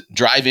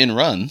drive in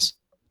runs.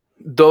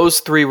 Those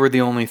 3 were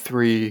the only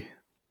 3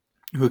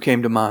 who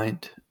came to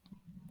mind,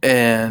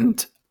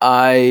 and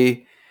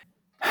I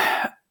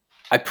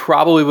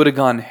probably would have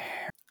gone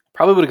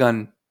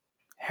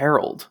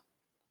Harold.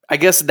 I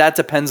guess that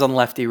depends on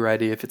lefty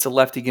righty. If it's a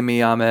lefty, give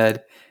me Ahmed.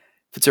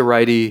 If it's a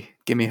righty,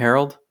 give me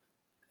Harold.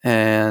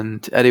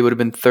 And Eddie would have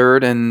been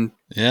 3rd, and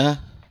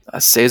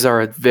Cesar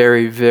a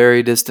very,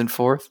 very distant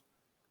 4th.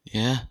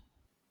 Yeah,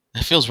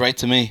 that feels right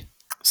to me.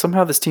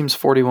 Somehow this team's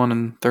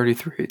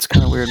 41-33. It's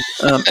kind of weird.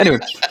 Anyway,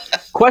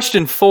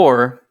 question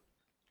 4,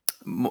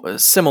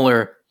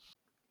 similar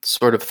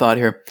sort of thought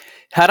here.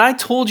 Had I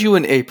told you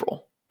in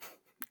April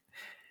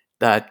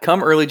that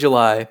come early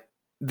July,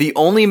 the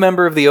only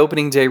member of the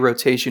opening day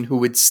rotation who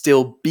would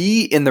still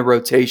be in the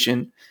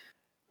rotation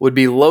would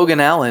be Logan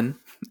Allen,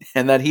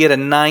 and that he had a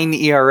 9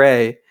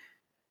 ERA,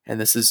 and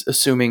this is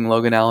assuming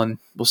Logan Allen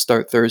will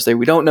start Thursday.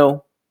 We don't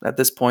know at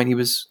this point. He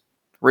was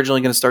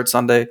originally going to start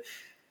Sunday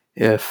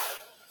if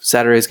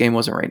Saturday's game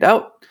wasn't rained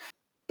out.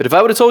 But if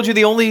I would have told you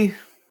the only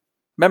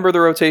member of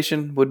the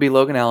rotation would be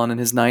Logan Allen and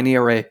his 9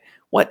 ERA,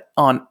 what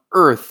on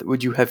earth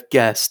would you have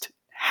guessed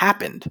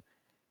happened?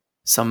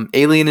 Some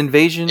alien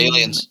invasion?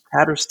 Aliens.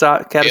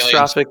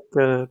 Catastrophic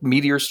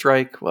meteor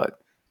strike? What?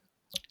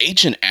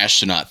 Ancient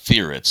astronaut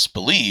theorists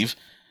believe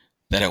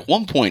that at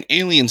one point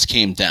aliens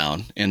came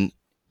down and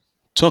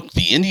took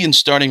the Indian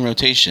starting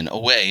rotation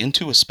away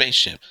into a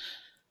spaceship.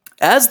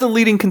 As the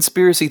leading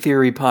conspiracy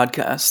theory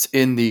podcast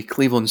in the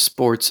Cleveland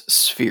sports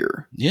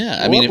sphere,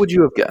 what would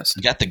you have guessed?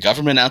 You got the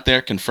government out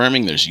there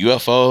confirming there's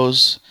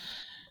UFOs,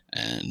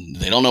 and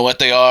they don't know what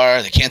they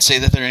are. They can't say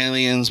that they're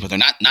aliens, but they're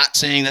not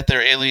saying that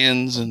they're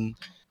aliens. And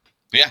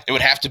yeah, it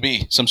would have to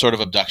be some sort of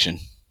abduction,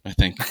 I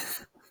think.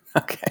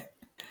 Okay.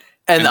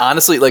 And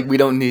honestly, like, we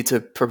don't need to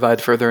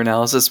provide further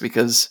analysis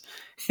because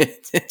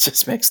it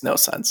just makes no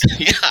sense.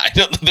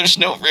 Yeah, there's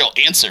no real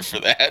answer for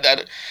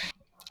that.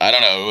 I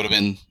don't know. It would have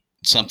been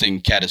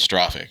something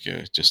catastrophic.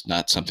 Just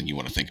not something you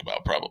want to think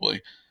about,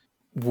 probably.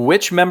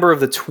 Which member of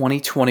the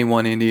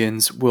 2021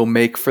 Indians will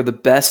make for the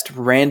best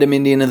random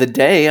Indian of the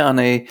day on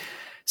a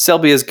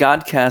Selby's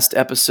Godcast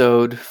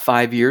episode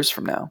 5 years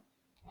from now?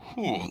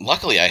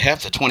 Luckily, I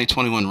have the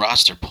 2021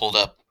 roster pulled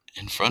up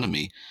in front of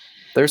me.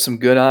 There's some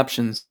good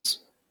options.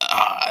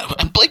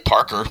 Blake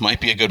Parker might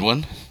be a good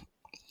one,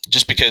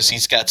 just because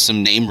he's got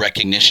some name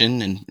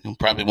recognition and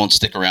probably won't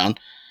stick around.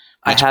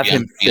 I have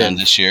him beyond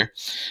this year.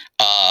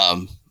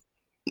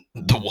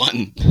 The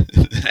one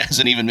that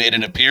hasn't even made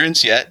an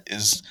appearance yet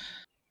is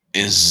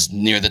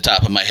near the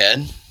top of my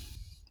head.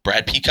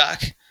 Brad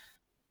Peacock.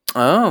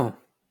 Oh.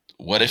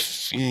 What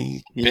if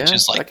he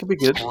pitches that could be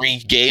good. 3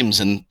 games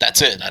and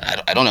that's it?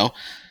 I don't know.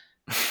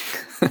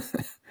 Do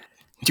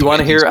you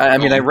want to hear? I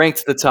mean, I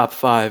ranked the top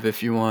 5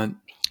 if you want.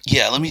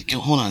 Yeah, let me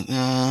hold on.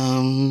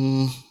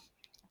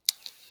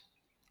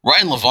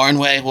 Ryan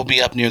Lavarnway will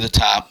be up near the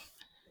top.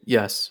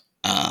 Yes.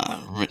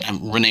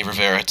 Rene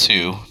Rivera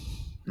too.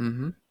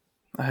 Mm-hmm.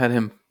 I had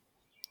him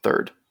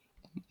 3rd.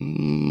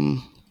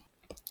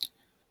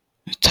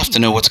 Tough to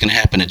know what's going to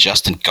happen to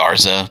Justin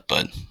Garza,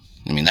 but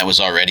I mean that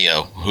was already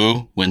a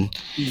who when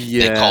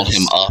they called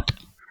him up.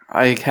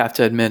 I have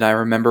to admit, I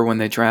remember when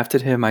they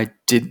drafted him, I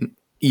didn't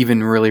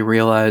even really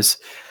realize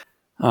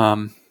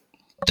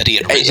that he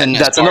had risen.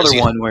 That's another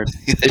one where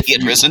that he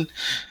had risen.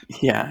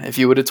 Yeah, if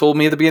you would have told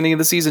me at the beginning of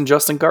the season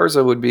Justin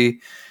Garza would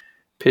be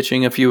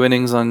pitching a few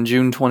innings on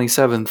June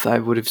 27th, I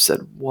would have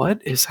said,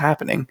 "What is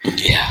happening?"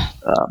 Yeah.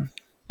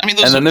 I mean,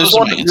 there's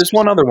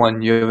one other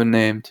one you haven't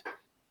named.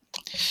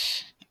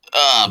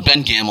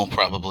 Ben Gamel,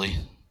 probably.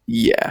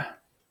 Yeah.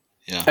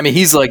 Yeah. I mean,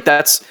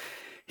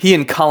 he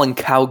and Colin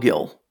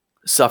Cowgill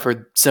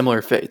suffered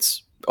similar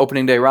fates.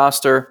 Opening day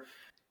roster.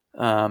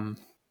 When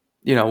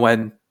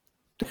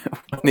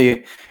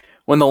the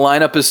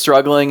lineup is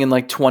struggling in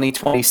like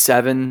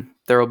 2027,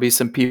 there will be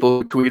some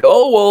people who tweet,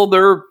 "Oh, well,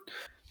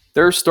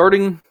 they're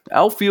starting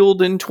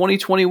outfield in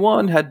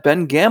 2021, had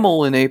Ben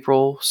Gamel in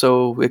April,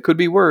 so it could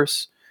be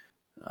worse."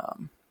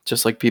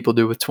 Just like people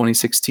do with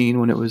 2016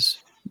 when it was,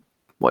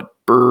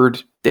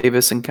 Bird,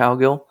 Davis, and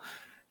Cowgill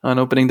on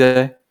opening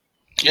day.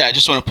 Yeah, I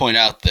just want to point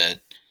out that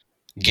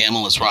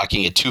Gamel is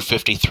rocking a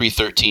 250,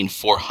 313,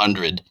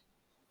 400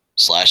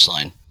 slash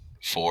line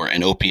for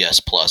an OPS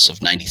plus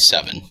of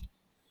 97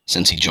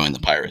 since he joined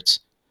the Pirates.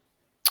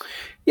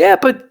 Yeah,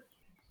 but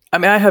I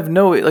mean, I have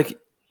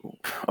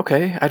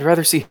okay, I'd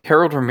rather see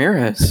Harold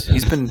Ramirez.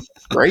 He's been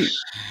great.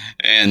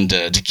 And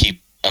to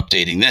keep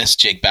updating this,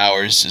 Jake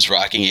Bowers is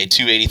rocking a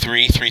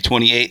 283,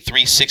 328,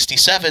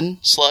 367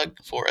 slug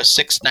for a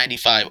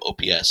 695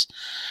 OPS.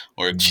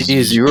 Or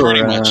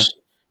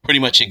pretty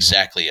much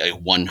exactly a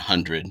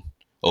 100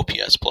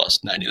 OPS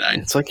plus 99.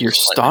 It's like you're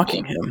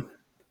stalking him.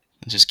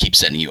 Just keep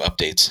sending you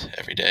updates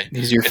every day.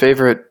 He's your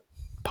favorite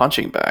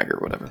punching bag or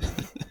whatever.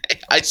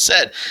 I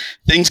said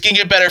things can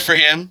get better for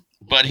him,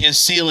 but his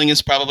ceiling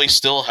is probably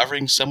still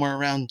hovering somewhere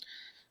around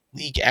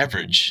league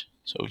average.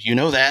 So you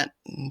know that.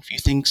 If you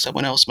think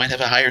someone else might have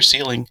a higher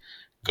ceiling,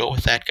 go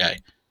with that guy.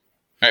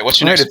 All right,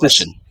 what's your next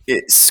question?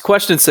 It's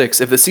question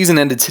 6. If the season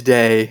ended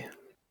today,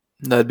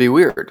 that'd be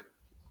weird.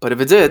 But if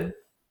it did,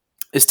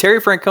 is Terry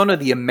Francona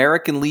the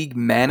American League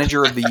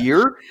Manager of the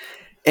Year?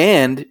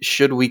 And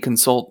should we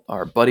consult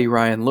our buddy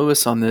Ryan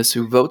Lewis on this,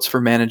 who votes for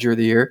Manager of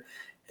the Year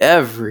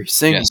every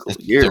single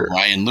year? The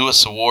Ryan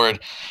Lewis Award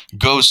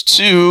goes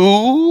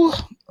to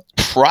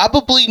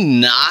probably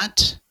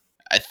not.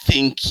 I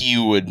think he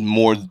would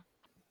more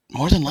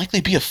than likely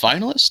be a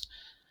finalist.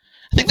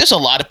 I think there's a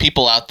lot of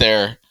people out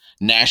there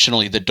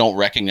nationally that don't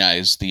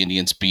recognize the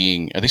Indians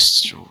being, at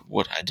least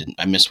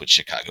I missed what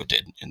Chicago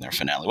did in their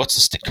finale.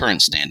 What's the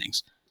current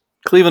standings?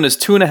 Cleveland is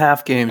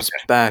 2.5 games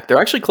back.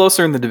 They're actually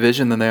closer in the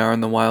division than they are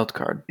in the wild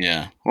card.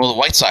 Yeah. Well, the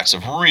White Sox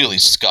have really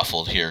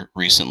scuffled here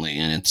recently,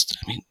 and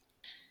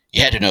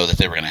you had to know that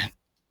they were going to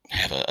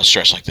have a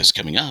stretch like this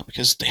coming up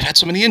because they've had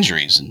so many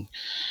injuries, and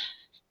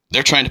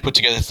they're trying to put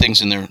together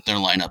things in their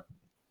lineup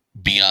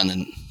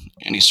beyond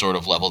any sort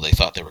of level they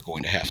thought they were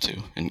going to have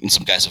to. And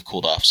some guys have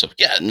cooled off. So,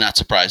 yeah, not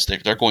surprised.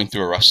 They're going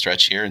through a rough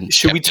stretch here. And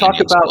should we talk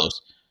about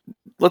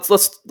 –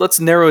 let's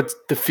narrow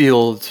the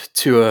field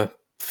to a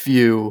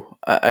few.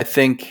 I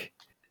think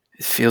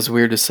it feels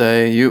weird to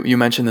say. You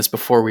mentioned this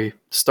before we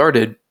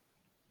started.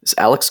 Is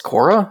Alex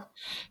Cora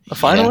a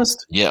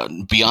finalist? Yeah,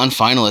 beyond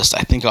finalist,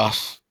 I think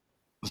off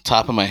the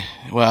top of my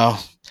 –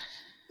 well –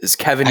 is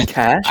Kevin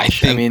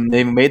Cash? I mean,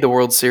 they made the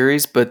World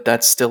Series, but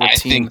that's still a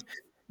team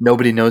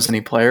nobody knows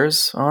any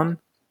players on.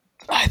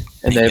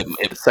 And they have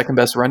the second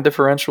best run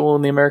differential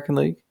in the American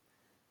League.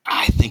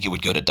 I think it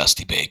would go to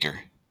Dusty Baker.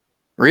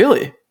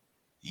 Really?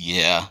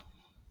 Yeah.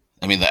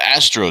 I mean, the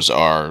Astros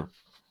are,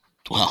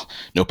 well,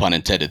 no pun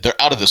intended,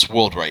 they're out of this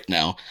world right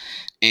now.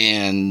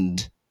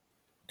 And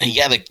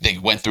yeah, they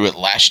went through it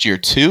last year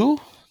too,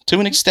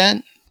 to an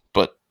extent.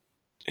 But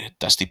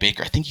Dusty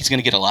Baker, I think he's going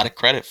to get a lot of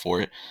credit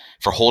for it,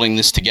 for holding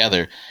this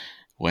together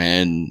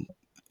when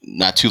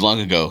not too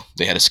long ago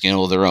they had a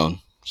scandal of their own.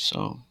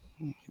 So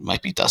it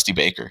might be Dusty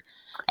Baker.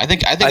 I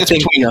think it's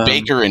between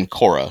Baker and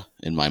Cora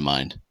in my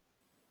mind.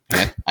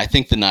 I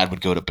think the nod would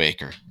go to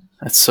Baker.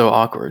 That's so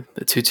awkward.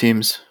 The two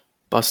teams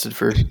busted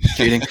for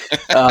cheating.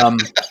 I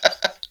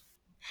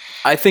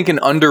think an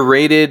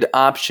underrated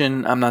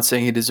option, I'm not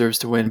saying he deserves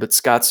to win, but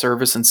Scott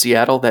Service in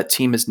Seattle, that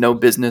team has no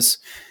business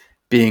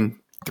being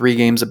 3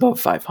 games above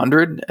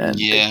 500. And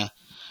yeah.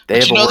 They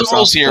have the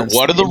rules here.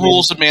 What are the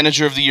rules of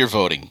Manager of the Year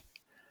voting?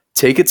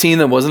 Take a team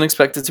that wasn't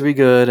expected to be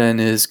good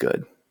and is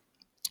good.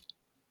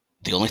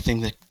 The only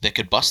thing that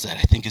could bust that,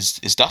 I think, is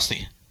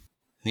Dusty.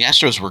 The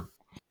Astros were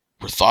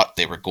thought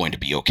they were going to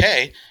be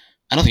okay.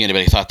 I don't think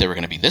anybody thought they were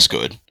going to be this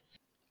good.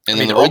 And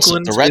then the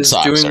Red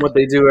Sox is doing what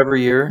they do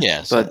every year.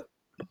 Yes, but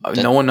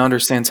no one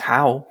understands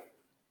how.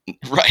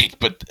 Right,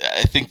 but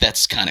I think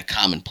that's kind of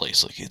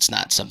commonplace. Like, it's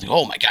not something,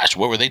 oh my gosh,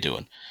 what were they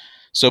doing?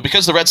 So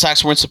because the Red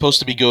Sox weren't supposed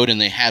to be good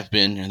and they have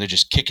been, and they're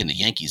just kicking the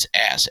Yankees'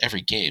 ass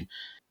every game,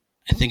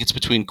 I think it's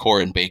between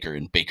Cora and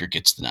Baker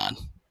gets the nod.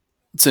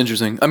 It's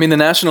interesting. I mean, the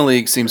National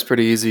League seems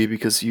pretty easy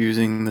because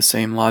using the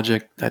same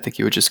logic, I think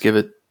you would just give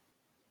it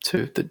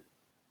to the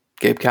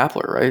Gabe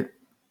Kapler, right?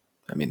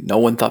 I mean, no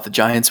one thought the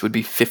Giants would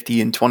be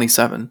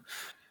 50-27,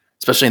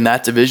 especially in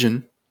that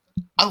division.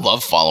 I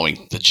love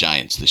following the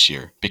Giants this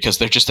year because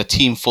they're just a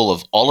team full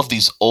of all of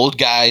these old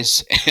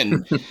guys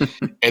and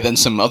then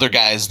some other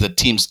guys that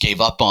teams gave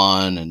up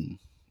on, and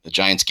the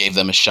Giants gave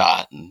them a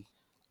shot. And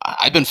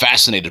I've been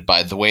fascinated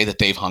by the way that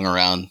they've hung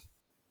around,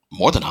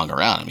 more than hung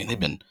around. I mean, they've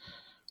been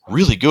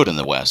really good in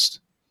the West.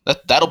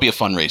 That'll be a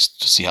fun race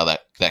to see how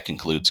that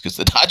concludes, because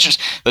the Dodgers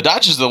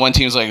are the one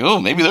team who's like, oh,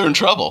 maybe they're in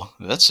trouble.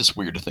 That's just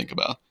weird to think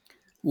about.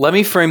 Let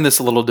me frame this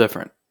a little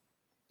different.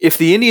 If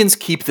the Indians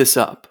keep this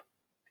up,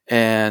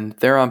 and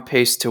they're on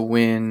pace to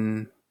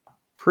win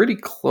pretty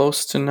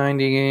close to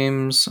 90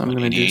 games. I'm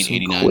going to do some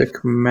 89.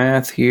 Quick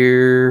math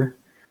here.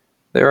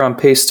 They're on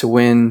pace to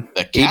win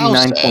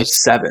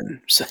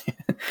 89.7.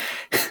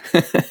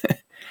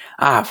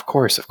 Of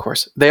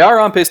course. They are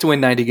on pace to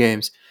win 90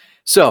 games.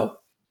 So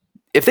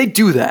if they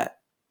do that,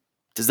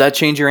 does that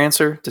change your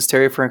answer? Does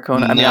Terry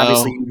Francona? I mean,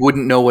 obviously you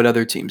wouldn't know what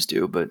other teams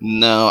do, but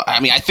no. I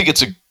mean, I think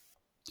it's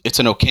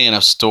an okay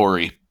enough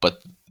story,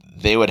 but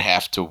they would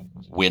have to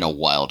win a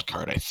wild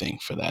card, I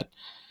think, for that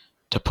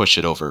to push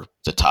it over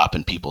the top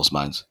in people's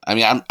minds. I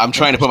mean, I'm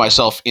trying to put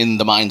myself in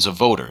the minds of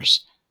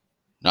voters.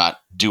 Not,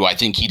 do I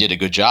think he did a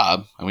good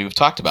job? I mean, we've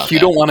talked about that. You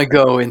don't want to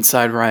go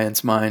inside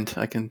Ryan's mind.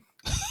 I can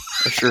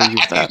assure you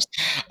that.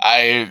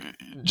 I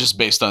just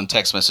based on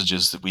text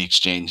messages that we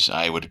exchanged,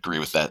 I would agree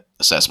with that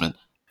assessment.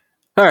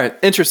 All right,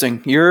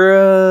 interesting.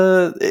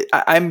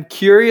 I'm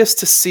curious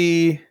to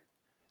see.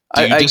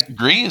 Do you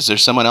disagree? Is there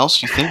someone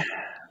else you think?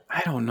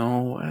 I don't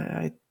know.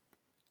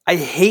 I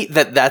hate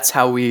that that's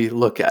how we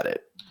look at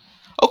it.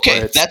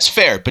 Okay, that's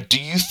fair. But do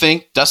you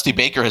think Dusty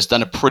Baker has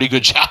done a pretty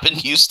good job in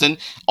Houston,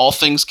 all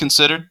things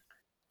considered?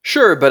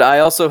 Sure, but I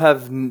also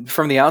have,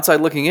 from the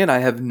outside looking in, I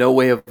have no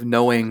way of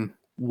knowing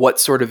what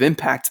sort of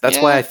impact. That's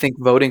why I think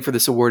voting for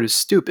this award is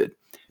stupid.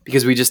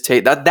 Because we just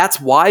take that. That's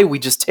why we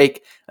just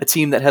take a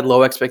team that had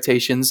low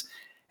expectations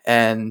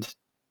and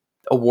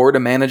award a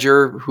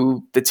manager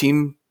who the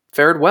team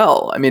fared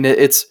well. I mean,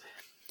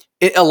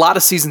 a lot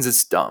of seasons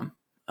it's dumb.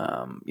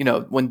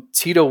 When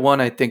Tito won,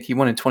 I think he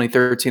won in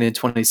 2013 and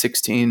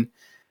 2016.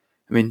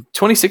 I mean,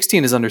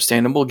 2016 is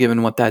understandable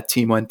given what that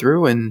team went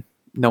through, and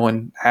no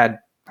one had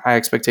high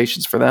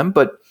expectations for them.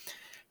 But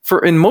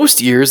in most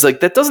years,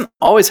 like, that doesn't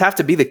always have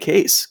to be the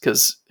case,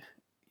 because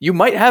you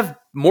might have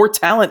more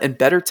talent and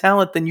better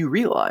talent than you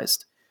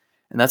realized,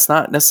 and that's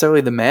not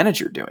necessarily the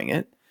manager doing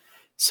it.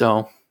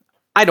 So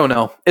I don't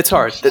know. It's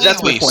hard.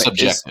 That's my point.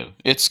 Subjective.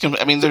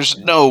 There's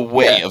no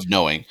way of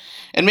knowing.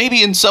 And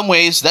maybe in some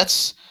ways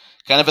that's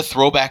kind of a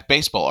throwback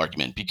baseball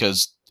argument,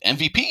 because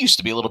MVP used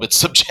to be a little bit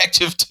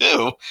subjective too.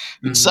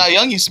 Mm-hmm. And Cy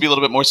Young used to be a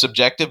little bit more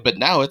subjective, but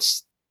now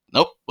it's,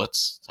 nope,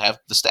 let's have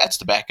the stats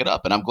to back it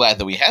up. And I'm glad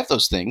that we have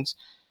those things,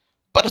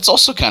 but it's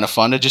also kind of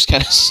fun to just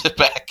kind of sit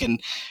back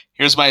and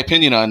here's my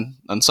opinion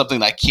on something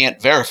that I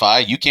can't verify.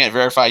 You can't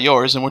verify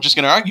yours, and we're just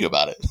going to argue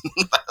about it.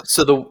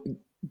 So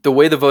the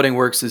way the voting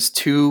works is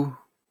 2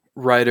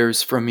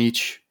 writers from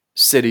each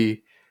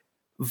city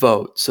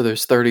vote. So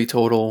there's 30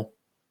 total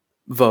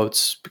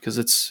votes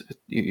because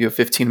you have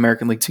 15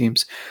 American League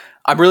teams.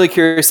 I'm really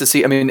curious to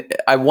see. I mean,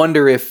 I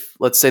wonder if,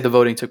 let's say the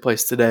voting took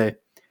place today,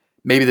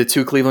 maybe the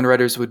 2 Cleveland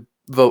writers would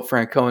vote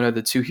Francona,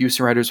 the 2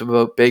 Houston writers would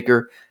vote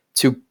Baker,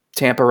 2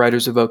 Tampa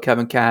writers would vote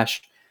Kevin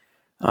Cash.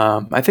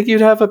 I think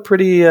you'd have a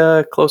pretty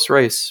close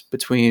race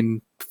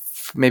between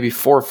maybe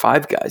 4 or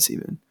 5 guys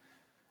even.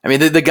 I mean,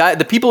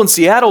 the people in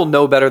Seattle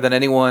know better than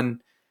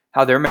anyone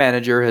how their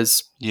manager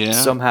has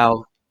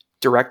somehow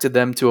directed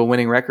them to a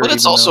winning record. But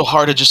it's also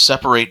hard to just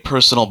separate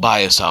personal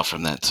bias out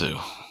from that too.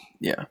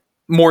 Yeah.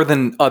 More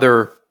than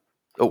other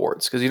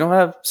awards because you don't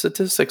have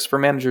statistics for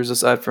managers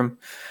aside from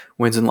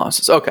wins and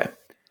losses. Okay.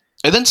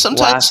 And then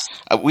sometimes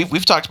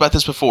we've talked about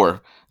this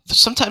before.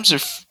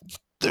 Sometimes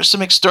there's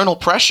some external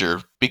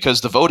pressure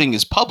because the voting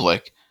is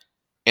public,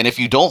 and if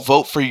you don't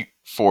vote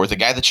for the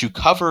guy that you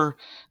cover,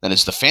 then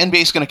is the fan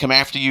base going to come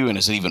after you, and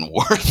is it even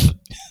worth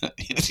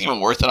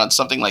it on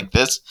something like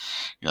this?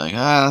 You're like,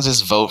 I'll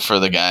just vote for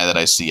the guy that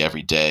I see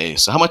every day.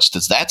 So how much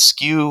does that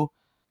skew?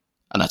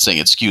 I'm not saying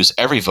it skews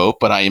every vote,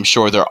 but I am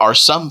sure there are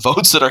some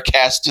votes that are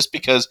cast just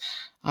because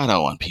I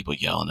don't want people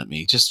yelling at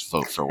me. Just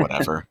vote for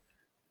whatever.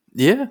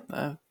 Yeah,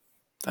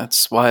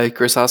 that's why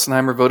Chris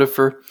Hassenheimer voted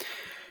for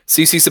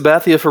CC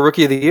Sabathia for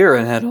Rookie of the Year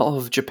and had all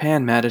of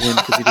Japan mad at him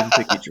because he didn't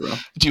pick Ichiro.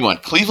 Do you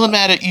want Cleveland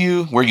mad at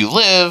you, where you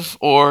live,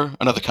 or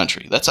another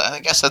country? I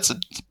guess that's a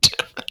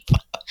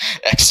different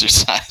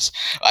exercise.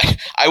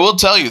 I will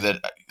tell you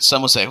that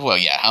some will say, well,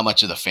 yeah, how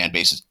much of the fan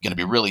base is going to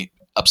be really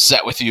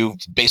upset with you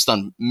based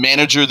on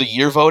Manager of the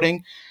Year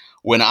voting?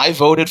 When I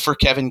voted for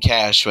Kevin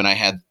Cash, when I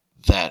had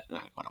that, I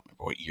don't remember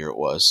what year it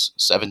was,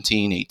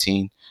 17,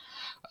 18.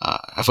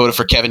 I voted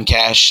for Kevin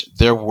Cash.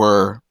 There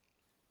were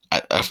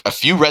a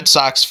few Red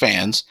Sox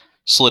fans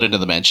slid into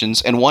the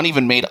mentions, and one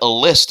even made a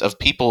list of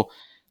people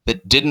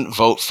that didn't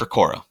vote for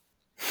Cora.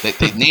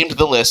 They named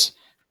the list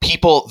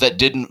people that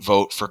didn't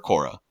vote for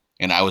Cora,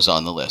 and I was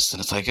on the list.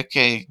 And it's like,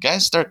 okay,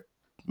 guys, start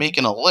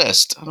making a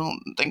list. I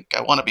don't think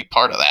I want to be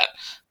part of that.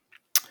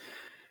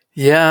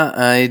 Yeah,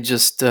 I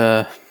just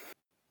I'm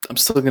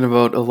still going to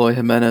vote Eloy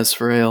Jimenez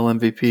for AL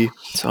MVP,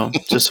 so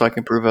just so I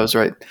can prove I was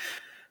right.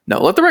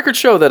 No, let the record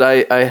show that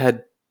I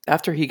had,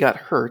 after he got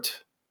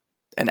hurt,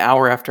 an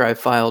hour after I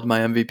filed my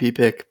MVP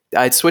pick,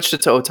 I switched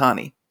it to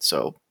Ohtani.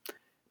 So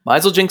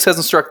Meisel Jinx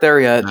hasn't struck there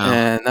yet,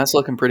 and that's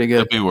looking pretty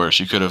good. Could be worse.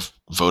 You could have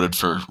voted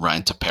for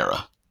Ryan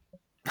Tepera.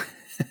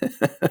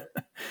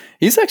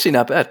 He's actually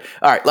not bad.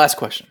 All right, last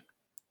question.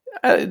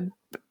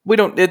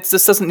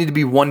 This doesn't need to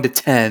be 1 to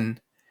 10,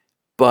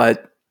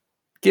 but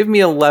give me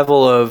a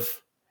level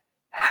of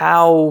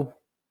how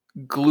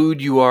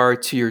glued you are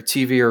to your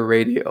TV or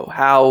radio.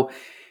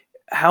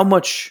 How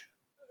much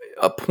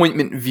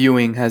appointment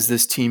viewing has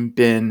this team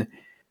been?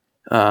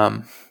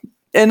 And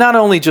not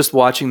only just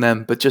watching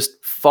them, but just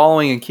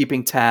following and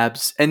keeping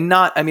tabs. And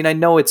I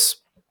know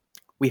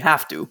we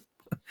have to,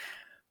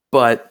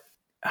 but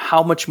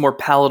how much more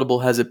palatable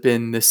has it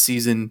been this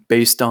season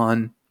based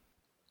on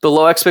the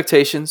low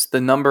expectations, the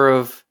number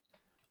of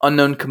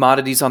unknown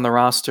commodities on the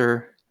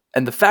roster,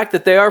 and the fact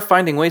that they are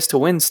finding ways to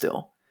win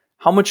still?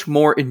 How much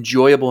more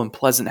enjoyable and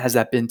pleasant has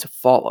that been to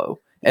follow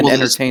and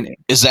entertaining?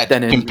 Is that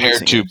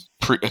compared to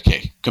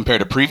compared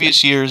to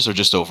previous years or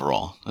just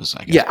overall?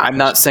 I'm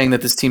not saying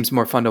that this team's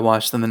more fun to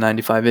watch than the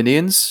 95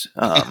 Indians,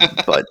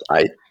 but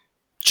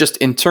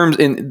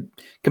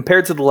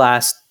compared to the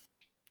last,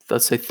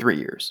 let's say 3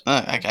 years.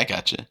 I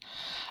got you.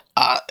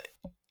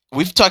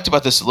 We've talked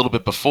about this a little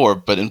bit before,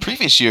 but in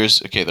previous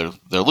years, okay,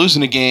 they're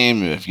losing a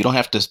game. If you don't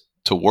have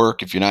to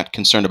work, if you're not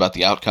concerned about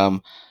the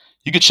outcome,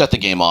 you could shut the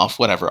game off,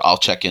 whatever. I'll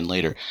check in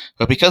later.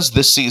 But because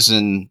this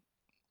season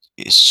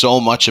is so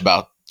much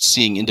about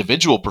seeing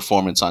individual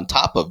performance on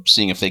top of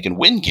seeing if they can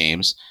win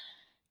games,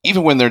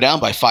 even when they're down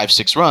by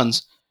 5-6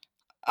 runs,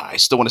 I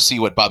still want to see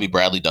what Bobby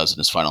Bradley does in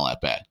his final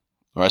at-bat.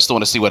 Or I still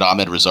want to see what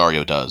Ahmed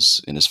Rosario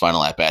does in his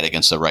final at-bat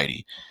against a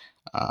righty.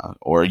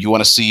 Or you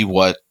want to see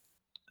what,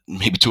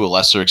 maybe to a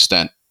lesser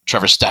extent,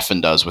 Trevor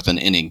Stephan does with an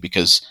inning,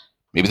 because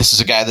maybe this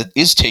is a guy that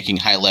is taking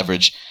high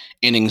leverage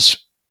innings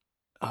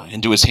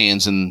into his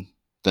hands in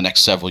the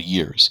next several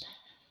years.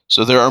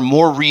 So there are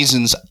more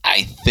reasons,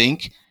 I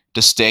think,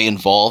 to stay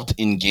involved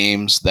in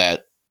games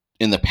that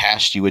in the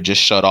past you would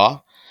just shut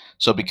off.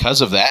 So because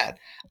of that,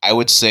 I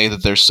would say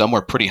that they're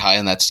somewhere pretty high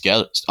on that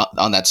scale.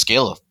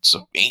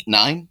 So 8,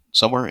 9,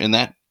 somewhere in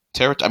that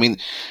territory. I mean,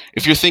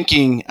 if you're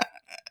thinking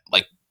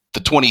like the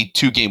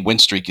 22-game win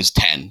streak is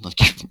 10, like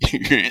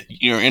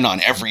you're in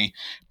on every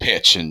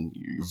pitch and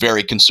you're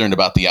very concerned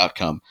about the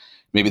outcome.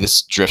 Maybe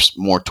this drifts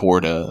more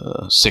toward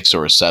a 6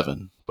 or a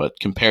 7. But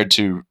compared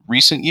to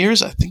recent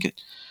years, I think it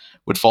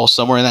would fall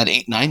somewhere in that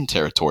 8, 9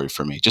 territory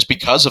for me, just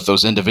because of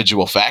those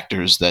individual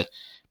factors that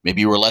maybe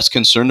you were less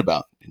concerned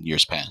about in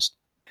years past.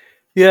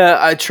 Yeah,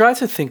 I try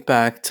to think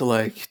back to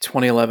like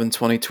 2011,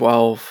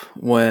 2012,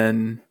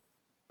 when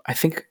I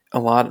think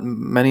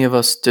many of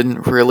us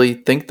didn't really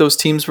think those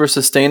teams were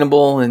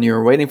sustainable and you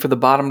were waiting for the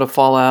bottom to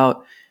fall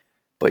out,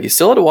 but you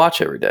still had to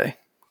watch every day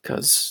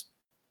because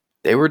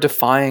they were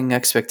defying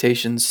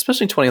expectations,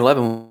 especially in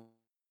 2011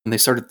 when they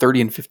started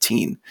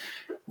 30-15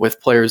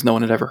 with players no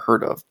one had ever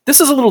heard of. This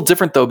is a little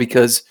different though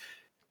because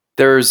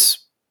there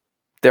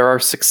are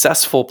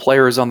successful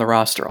players on the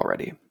roster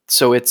already,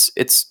 so it's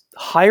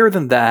higher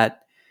than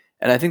that,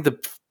 and I think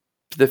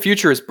the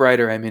future is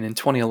brighter. I mean, in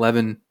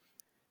 2011,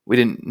 we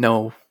didn't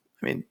know.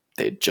 I mean,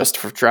 they had just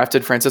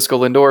drafted Francisco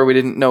Lindor. We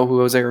didn't know who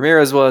Jose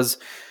Ramirez was.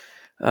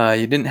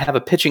 You didn't have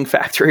a pitching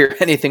factory or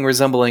anything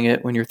resembling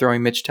it when you're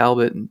throwing Mitch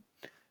Talbot and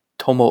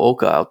Tomo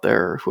Oka out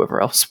there or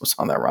whoever else was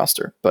on that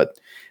roster. But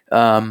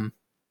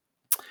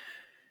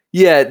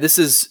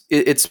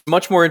it's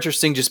much more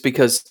interesting just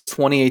because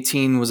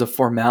 2018 was a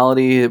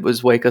formality. It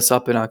was wake us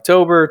up in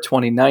October.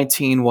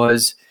 2019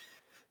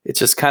 it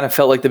just kind of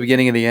felt like the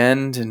beginning of the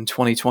end. And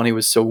 2020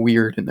 was so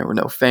weird and there were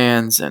no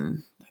fans.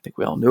 And I think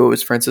we all knew it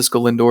was Francisco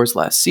Lindor's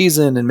last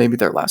season and maybe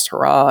their last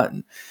hurrah.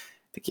 And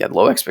I think he had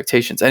low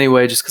expectations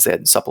anyway, just because they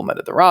hadn't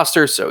supplemented the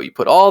roster. So you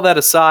put all that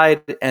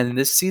aside, and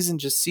this season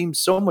just seems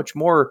so much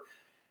more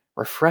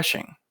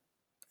refreshing.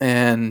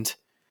 And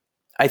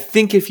I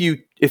think if you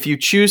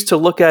choose to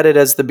look at it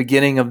as the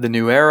beginning of the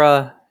new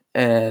era,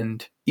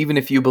 and even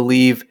if you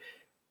believe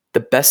the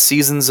best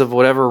seasons of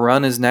whatever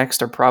run is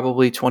next are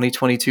probably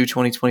 2022,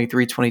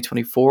 2023,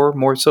 2024,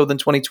 more so than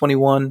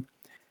 2021,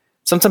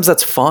 sometimes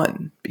that's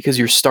fun because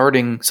you're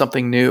starting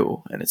something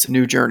new and it's a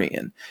new journey.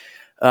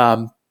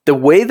 And the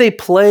way they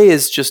play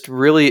is just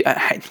really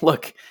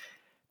look.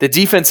 The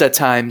defense at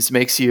times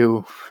makes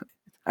you.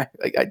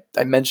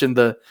 I mentioned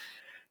the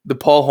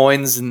Paul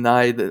Hoynes and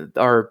I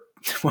are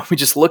when we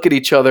just look at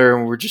each other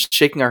and we're just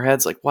shaking our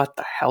heads like, what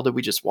the hell did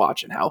we just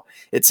watch? And how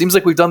it seems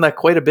like we've done that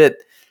quite a bit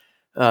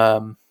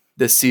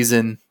this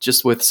season,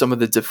 just with some of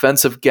the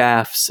defensive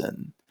gaffes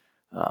and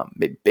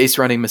base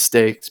running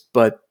mistakes.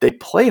 But they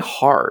play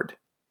hard,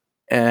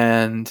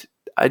 and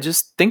I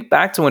just think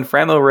back to when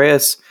Franmil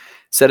Reyes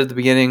said at the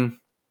beginning.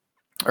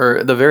 Or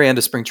at the very end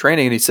of spring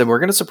training, and he said, we're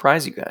going to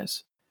surprise you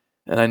guys.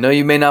 And I know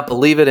you may not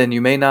believe it and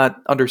you may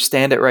not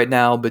understand it right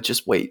now, but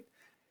just wait.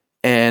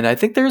 And I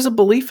think there's a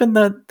belief in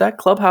that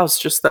clubhouse,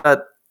 just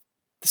that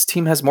this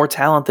team has more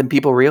talent than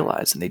people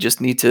realize, and they just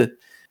need to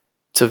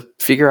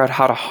figure out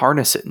how to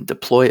harness it and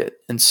deploy it.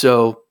 And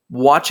so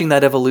watching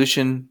that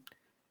evolution,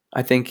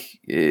 I think,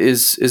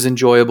 is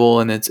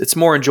enjoyable, and it's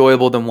more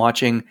enjoyable than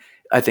watching,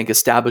 I think,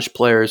 established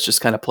players just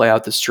kind of play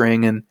out the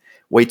string and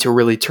wait to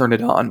really turn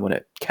it on when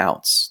it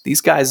counts.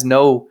 These guys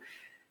know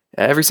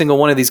every single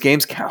one of these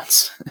games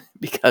counts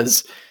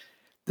because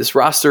this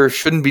roster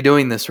shouldn't be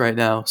doing this right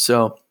now.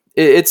 So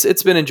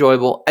it's been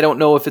enjoyable. I don't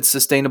know if it's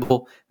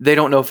sustainable. They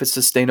don't know if it's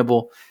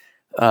sustainable.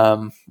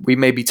 We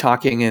may be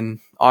talking in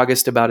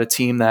August about a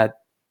team that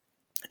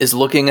is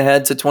looking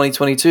ahead to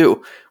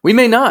 2022. We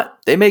may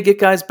not. They may get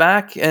guys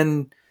back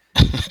and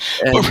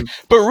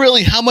but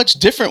really, how much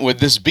different would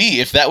this be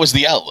if that was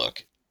the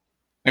outlook?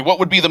 Like, what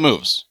would be the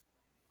moves?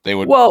 They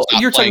would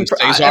stop playing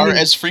Cesar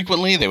as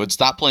frequently. They would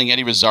stop playing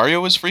Eddie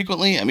Rosario as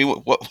frequently. I mean,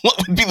 what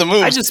would be the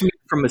moves? I just mean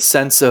from a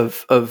sense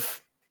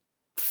of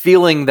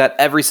feeling that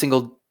every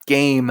single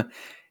game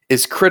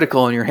is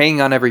critical and you're hanging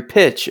on every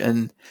pitch,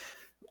 and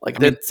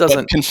that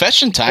doesn't.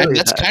 Confession time.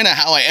 That's kind of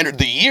how I entered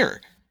the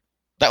year.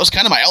 That was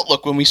kind of my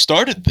outlook when we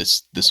started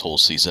this whole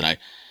season.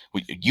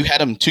 You had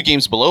them 2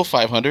 games below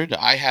 500.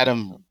 I had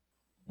them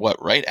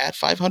right at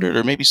 500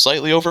 or maybe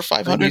slightly over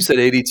 500. You said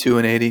 82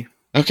 and 80.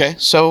 Okay,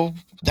 so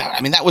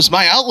that was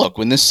my outlook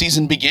when this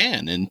season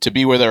began, and to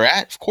be where they're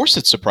at, of course,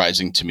 it's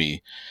surprising to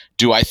me.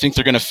 Do I think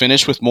they're going to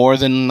finish with more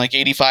than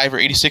 85 or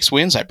 86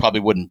 wins? I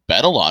probably wouldn't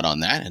bet a lot on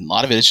that, and a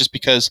lot of it is just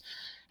because,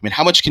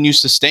 how much can you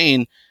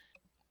sustain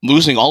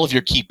losing all of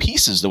your key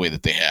pieces the way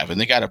that they have? And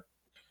they got a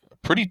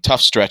pretty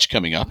tough stretch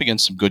coming up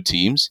against some good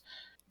teams.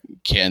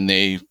 Can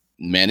they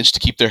manage to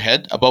keep their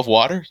head above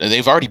water?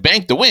 They've already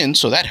banked the win,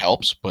 so that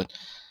helps, but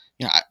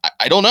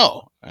I don't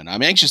know. And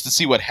I'm anxious to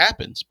see what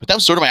happens. But that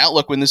was sort of my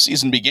outlook when this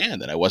season began,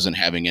 that I wasn't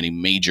having any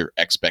major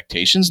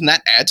expectations. And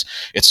that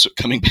it's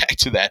coming back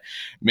to that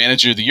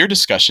manager of the year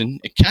discussion.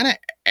 It kind of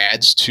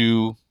adds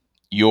to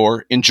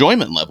your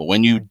enjoyment level.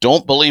 When you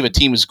don't believe a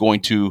team is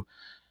going to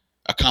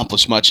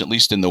accomplish much, at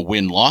least in the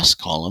win-loss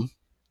column,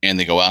 and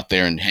they go out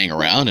there and hang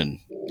around, and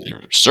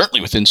they're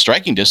certainly within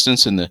striking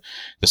distance in the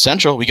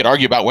Central. We could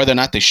argue about whether or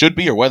not they should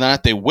be or whether or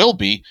not they will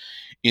be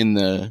in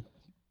the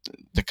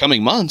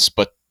coming months,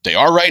 but they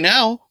are right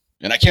now.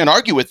 And I can't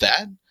argue with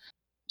that.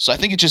 So I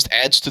think it just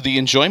adds to the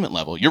enjoyment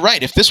level. You're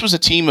right. If this was a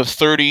team of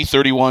 30,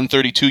 31,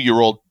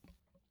 32-year-old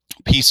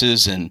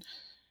pieces and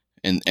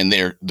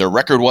their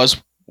record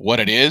was what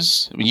it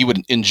is, you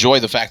would enjoy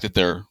the fact that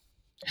they're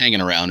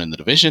hanging around in the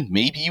division.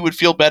 Maybe you would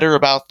feel better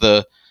about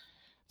the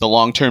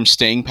long-term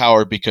staying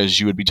power because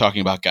you would be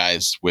talking about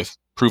guys with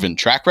proven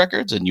track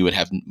records and you would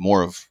have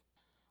more of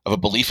a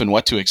belief in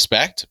what to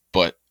expect.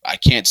 But I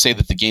can't say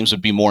that the games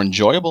would be more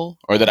enjoyable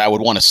or that I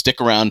would want to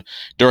stick around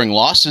during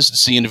losses to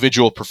see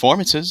individual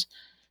performances.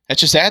 That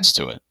just adds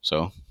to it.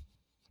 So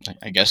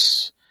I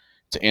guess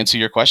to answer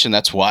your question,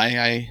 that's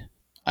why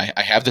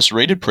I have this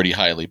rated pretty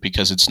highly,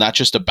 because it's not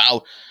just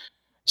about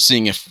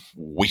seeing if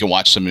we can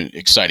watch some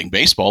exciting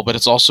baseball, but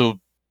it's also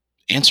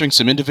answering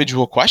some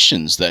individual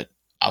questions that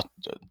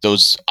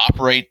those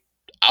operate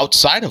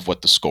outside of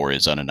what the score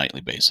is on a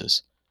nightly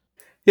basis.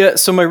 Yeah,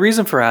 so my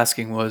reason for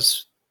asking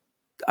was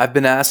I've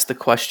been asked the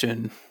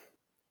question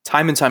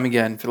time and time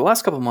again for the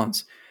last couple of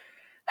months.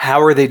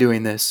 How are they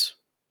doing this?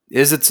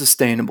 Is it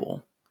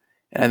sustainable?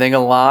 And I think a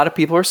lot of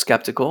people are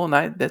skeptical, and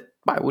I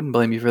wouldn't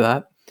blame you for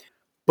that.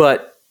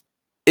 But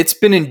it's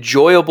been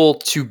enjoyable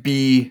to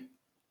be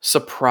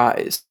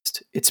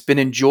surprised. It's been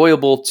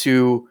enjoyable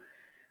to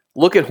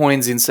look at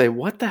Hoynesy and say,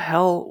 what the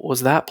hell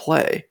was that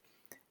play?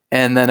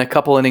 And then a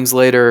couple innings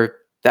later,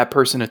 that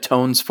person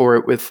atones for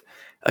it with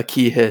a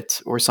key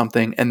hit or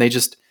something, and they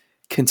just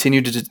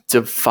continue to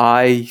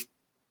defy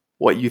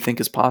what you think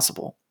is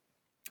possible.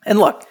 And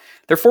look,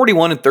 they're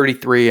 41 and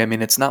 33. I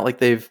mean, it's not like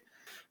they've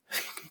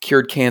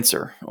cured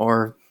cancer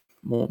or,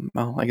 well,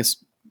 I guess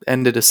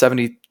ended a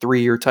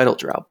 73-year title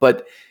drought,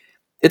 but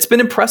it's been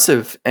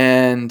impressive.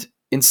 And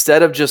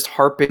instead of just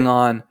harping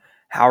on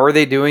how are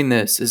they doing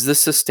this, is this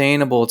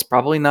sustainable? It's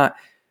probably not.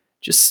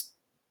 Just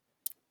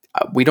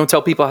we don't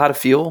tell people how to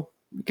feel.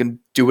 You can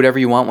do whatever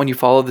you want when you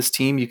follow this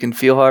team. You can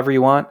feel however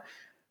you want.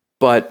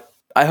 But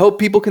I hope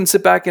people can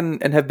sit back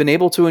and have been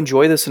able to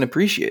enjoy this and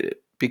appreciate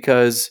it,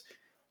 because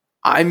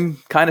I'm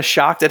kind of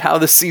shocked at how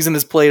this season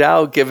has played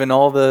out, given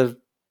all the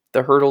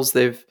hurdles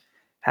they've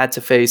had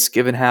to face,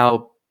 given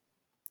how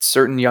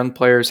certain young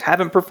players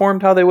haven't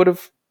performed how they would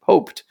have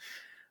hoped.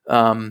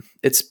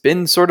 It's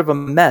been sort of a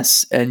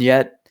mess, and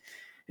yet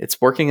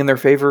it's working in their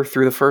favor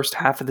through the first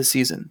half of the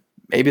season.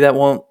 Maybe that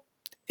won't,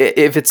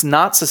 if it's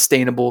not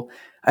sustainable,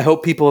 I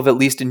hope people have at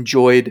least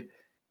enjoyed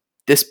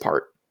this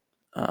part.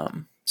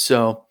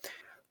 So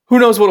who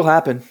knows what'll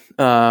happen?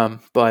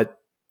 But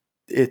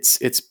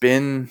it's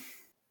been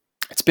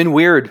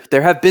weird.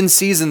 There have been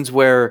seasons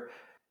where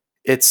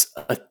it's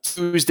a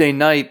Tuesday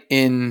night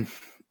in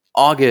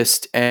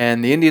August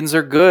and the Indians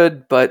are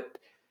good, but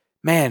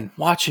man,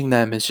 watching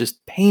them is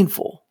just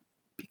painful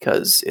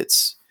because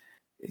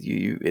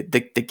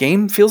the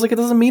game feels like it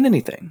doesn't mean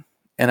anything.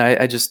 And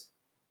I just,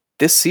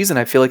 this season,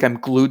 I feel like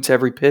I'm glued to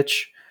every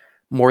pitch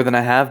more than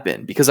I have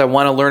been because I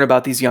want to learn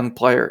about these young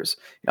players.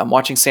 I'm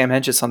watching Sam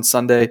Hentges on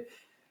Sunday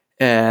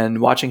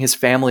and watching his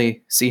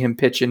family see him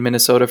pitch in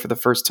Minnesota for the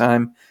first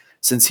time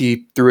since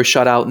he threw a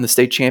shutout in the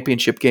state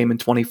championship game in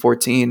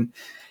 2014.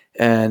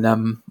 And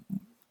I'm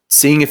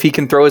seeing if he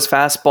can throw his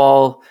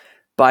fastball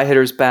by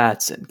hitters'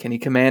 bats and can he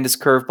command his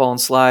curveball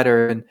and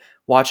slider, and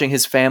watching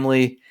his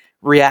family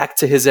react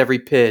to his every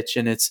pitch.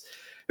 And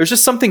there's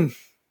just something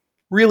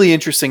really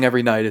interesting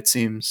every night, it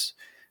seems.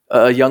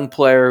 A young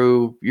player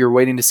who you're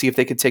waiting to see if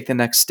they could take the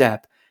next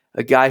step.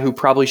 A guy who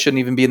probably shouldn't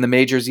even be in the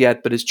majors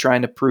yet, but is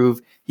trying to prove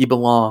he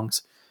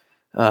belongs.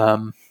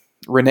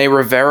 Rene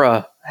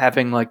Rivera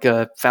having like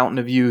a fountain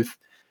of youth.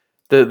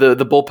 The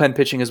bullpen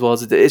pitching as well.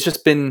 It's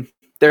just been,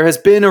 there has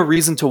been a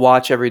reason to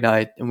watch every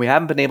night, and we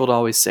haven't been able to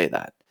always say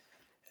that.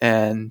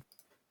 And,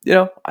 you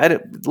know, I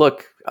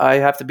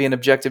have to be an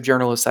objective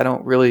journalist.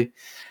 I'm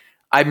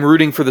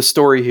rooting for the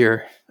story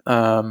here.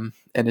 And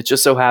it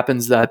just so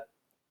happens that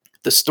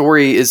the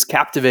story is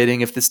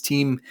captivating if this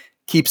team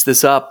keeps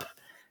this up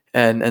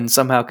and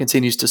somehow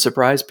continues to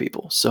surprise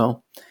people.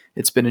 So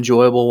it's been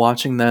enjoyable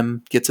watching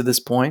them get to this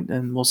point,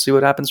 and we'll see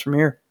what happens from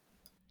here.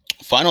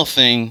 Final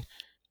thing,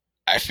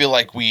 I feel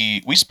like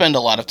we spend a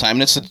lot of time,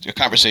 and it's a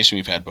conversation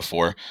we've had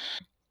before,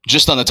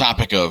 just on the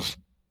topic of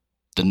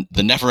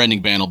the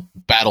never-ending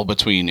battle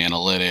between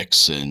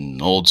analytics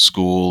and old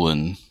school,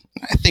 and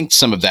I think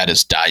some of that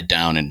has died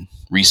down in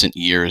recent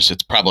years.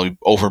 It's probably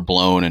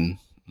overblown,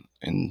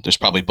 and there's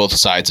probably both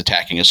sides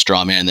attacking a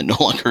straw man that no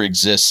longer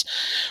exists.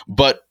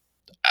 But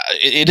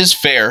it is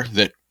fair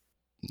that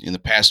in the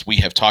past we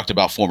have talked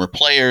about former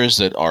players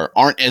that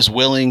aren't as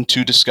willing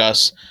to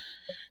discuss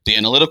the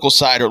analytical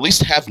side, or at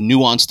least have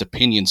nuanced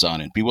opinions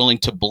on it, be willing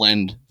to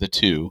blend the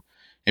two.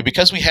 And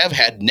because we have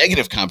had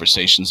negative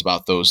conversations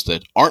about those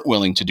that aren't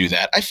willing to do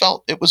that, I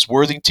felt it was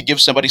worthy to give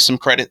somebody some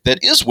credit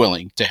that is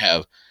willing to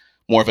have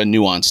more of a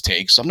nuanced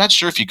take. So I'm not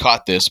sure if you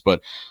caught this,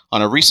 but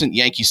on a recent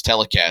Yankees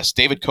telecast,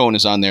 David Cohn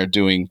is on there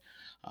doing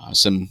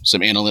some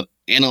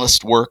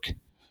analyst work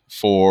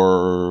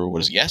for,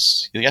 what is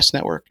it, the Yes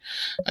Network,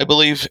 I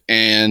believe.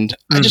 And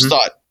I just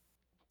thought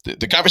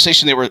the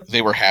conversation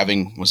they were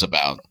having was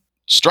about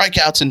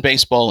strikeouts in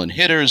baseball and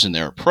hitters and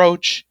their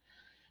approach.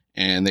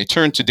 And they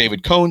turned to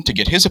David Cohn to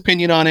get his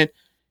opinion on it.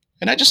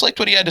 And I just liked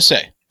what he had to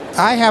say.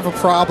 I have a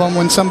problem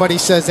when somebody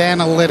says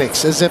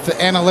analytics, as if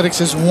analytics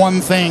is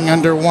one thing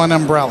under one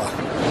umbrella.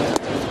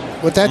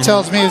 What that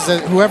tells me is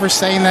that whoever's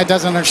saying that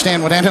doesn't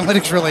understand what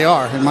analytics really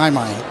are, in my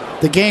mind.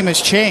 The game has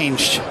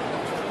changed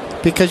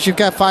because you've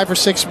got 5 or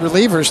 6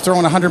 relievers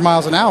throwing 100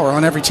 miles an hour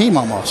on every team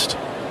almost.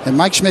 And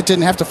Mike Schmidt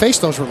didn't have to face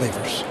those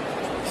relievers.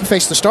 He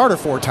faced the starter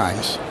 4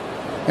 times.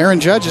 Aaron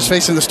Judge is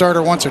facing the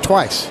starter once or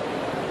twice.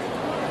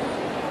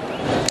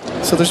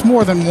 So there's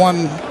more than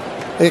one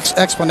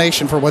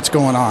explanation for what's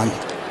going on.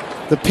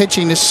 The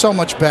pitching is so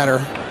much better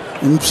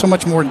and so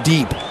much more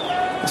deep.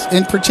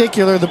 In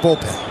particular, the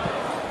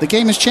bullpen. The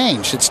game has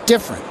changed. It's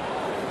different.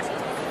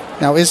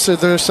 Now, is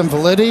there some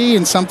validity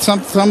in some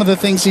of the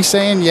things he's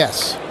saying?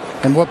 Yes.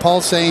 And what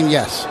Paul's saying?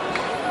 Yes.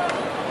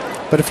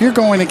 But if you're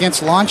going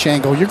against launch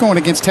angle, you're going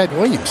against Ted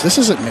Williams. This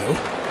isn't new.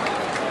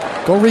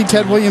 Go read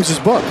Ted Williams'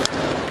 book.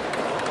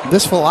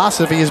 This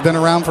philosophy has been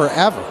around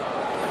forever.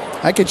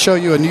 I could show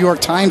you a New York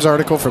Times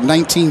article from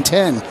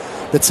 1910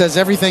 that says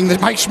everything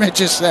that Mike Schmidt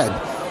just said.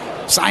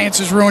 Science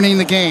is ruining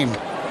the game.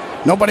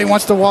 Nobody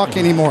wants to walk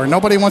anymore.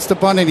 Nobody wants to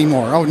bunt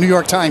anymore. Oh, New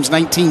York Times,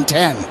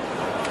 1910.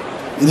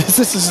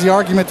 This is the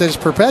argument that is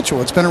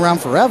perpetual. It's been around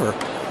forever.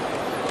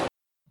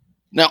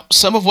 Now,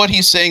 some of what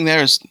he's saying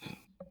there is,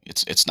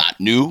 it's not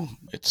new.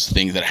 It's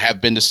things that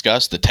have been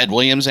discussed. The Ted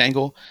Williams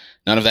angle,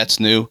 none of that's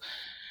new.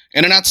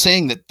 And I'm not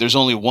saying that there's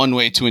only one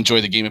way to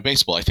enjoy the game of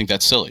baseball. I think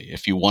that's silly.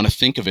 If you want to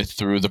think of it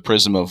through the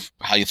prism of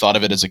how you thought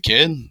of it as a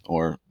kid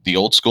or the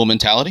old school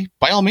mentality,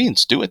 by all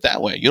means, do it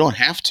that way. You don't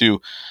have to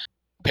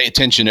pay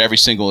attention to every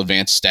single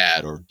advanced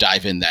stat or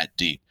dive in that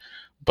deep.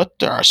 But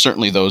there are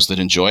certainly those that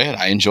enjoy it.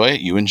 I enjoy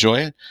it. You enjoy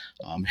it.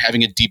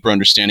 Having a deeper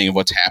understanding of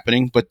what's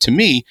happening. But to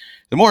me,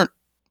 the more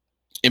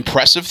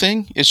impressive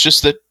thing is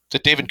just that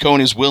David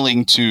Cone is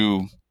willing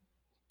to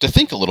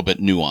think a little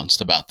bit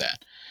nuanced about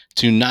that,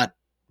 to not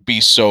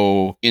be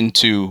so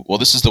into, well,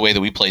 this is the way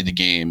that we played the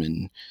game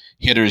and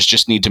hitters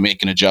just need to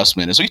make an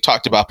adjustment. As we've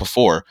talked about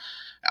before,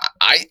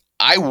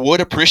 I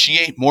would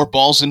appreciate more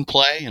balls in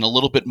play and a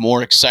little bit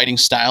more exciting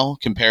style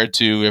compared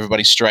to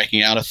everybody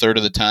striking out a third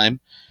of the time.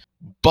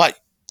 But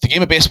the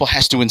game of baseball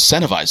has to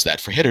incentivize that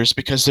for hitters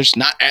because there's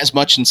not as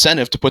much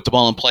incentive to put the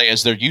ball in play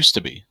as there used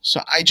to be.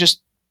 So I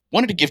just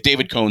wanted to give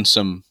David Cone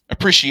some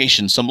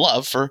appreciation, some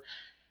love for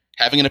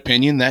having an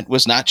opinion that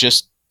was not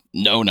just,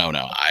 no.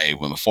 I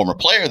am a former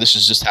player. This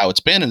is just how it's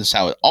been, and this is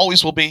how it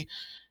always will be.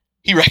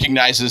 He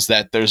recognizes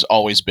that there's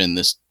always been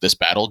this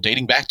battle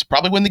dating back to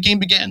probably when the game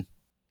began.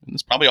 And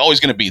it's probably always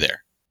going to be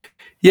there.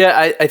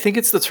 Yeah, I think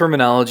it's the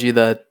terminology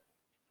that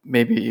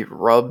maybe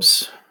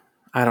rubs.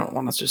 I don't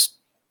want to just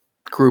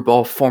group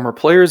all former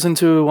players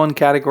into one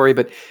category,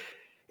 but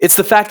it's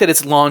the fact that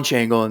it's launch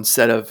angle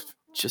instead of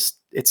just,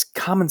 it's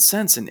common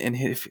sense. And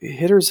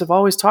hitters have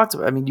always talked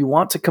about, I mean, you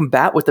want to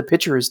combat what the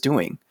pitcher is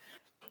doing.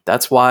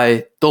 That's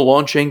why the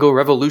launch angle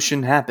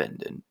revolution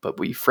happened. But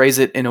we phrase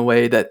it in a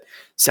way that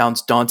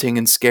sounds daunting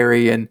and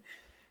scary and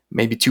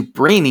maybe too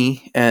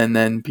brainy. And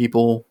then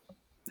people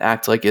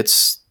act like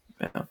it's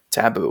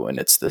taboo and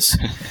it's this,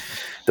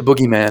 the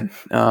boogeyman.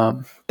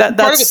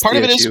 That's part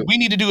of it is we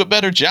need to do a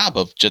better job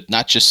of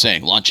not just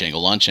saying launch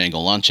angle.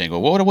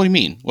 What do you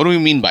mean? What do we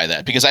mean by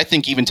that? Because I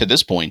think even to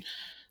this point,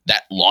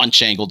 that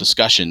launch angle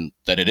discussion,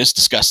 that it is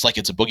discussed like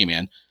it's a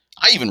boogeyman,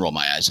 I even roll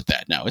my eyes at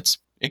that now. It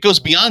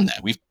goes beyond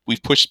that.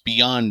 We've pushed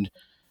beyond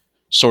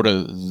sort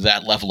of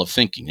that level of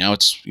thinking. Now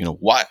it's,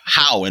 why,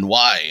 how, and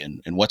why,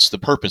 and what's the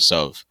purpose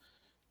of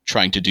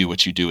trying to do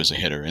what you do as a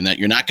hitter, and that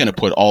you're not going to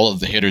put all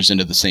of the hitters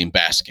into the same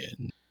basket.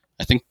 And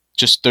I think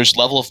just there's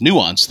level of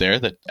nuance there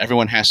that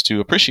everyone has to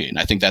appreciate, and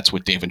I think that's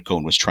what David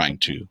Cone was trying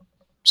to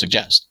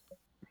suggest.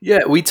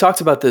 Yeah, we talked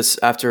about this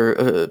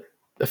after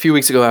a few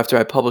weeks ago after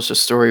I published a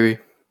story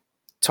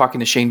talking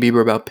to Shane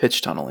Bieber about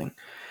pitch tunneling,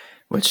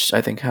 which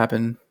I think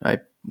happened. I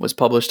was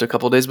published a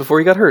couple of days before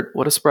he got hurt.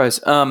 What a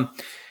surprise.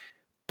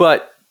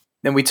 But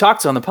then we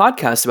talked on the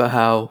podcast about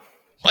how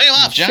play him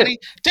off, Johnny.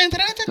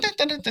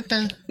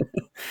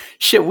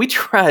 Shit, we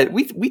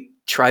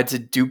tried to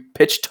do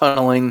pitch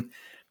tunneling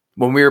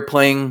when we were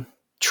playing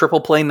Triple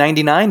Play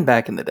 99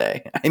 back in the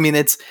day. I mean,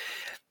 it's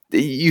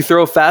you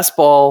throw a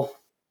fastball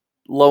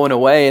low and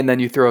away, and then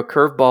you throw a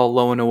curveball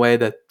low and away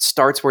that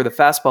starts where the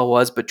fastball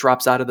was but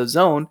drops out of the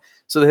zone,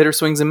 so the hitter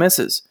swings and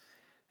misses.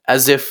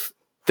 As if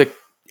the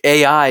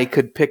AI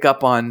could pick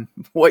up on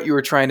what you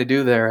were trying to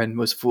do there and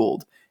was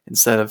fooled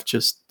instead of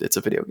just, it's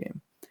a video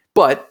game.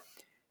 But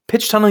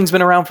pitch tunneling's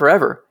been around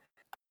forever.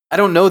 I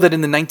don't know that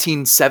in the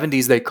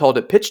 1970s they called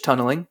it pitch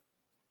tunneling.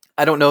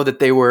 I don't know that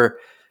they were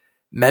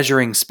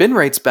measuring spin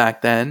rates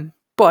back then.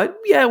 But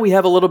yeah, we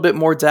have a little bit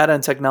more data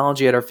and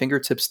technology at our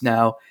fingertips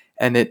now,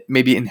 and it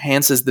maybe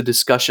enhances the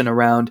discussion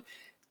around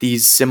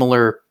these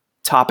similar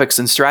topics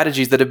and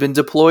strategies that have been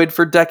deployed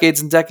for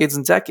decades and decades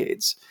and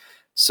decades.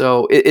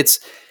 So it's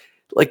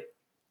like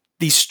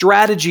the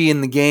strategy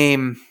in the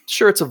game,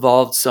 sure, it's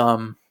evolved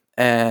some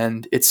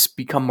and it's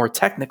become more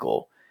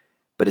technical,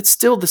 but it's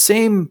still the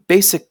same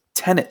basic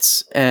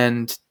tenets,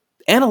 and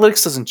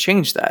analytics doesn't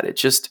change that. It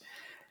just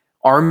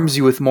arms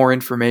you with more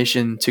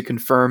information to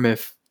confirm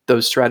if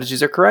those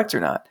strategies are correct or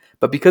not.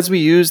 But because we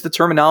use the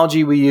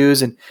terminology we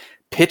use, and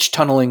pitch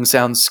tunneling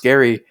sounds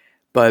scary,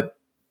 but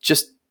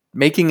just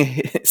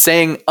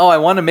saying, oh, I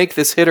want to make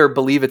this hitter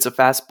believe it's a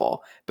fastball,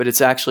 but it's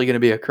actually going to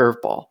be a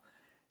curveball.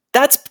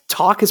 That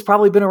talk has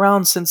probably been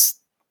around since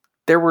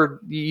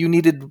you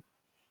needed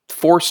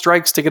 4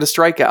 strikes to get a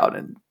strikeout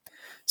and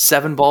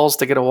 7 balls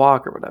to get a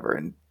walk or whatever.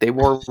 And they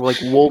wore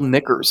like wool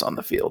knickers on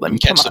the field. I mean,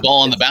 catch the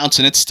ball on the bounce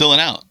and it's still an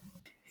out.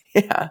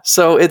 Yeah.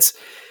 So it's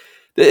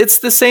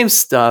the same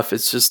stuff.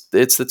 It's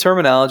the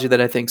terminology that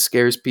I think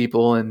scares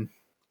people and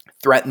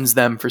threatens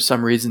them for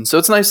some reason. So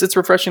it's nice. It's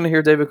refreshing to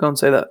hear David Cone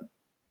say that.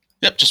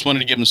 Yep. Just wanted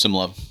to give him some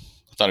love.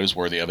 I thought he was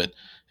worthy of it,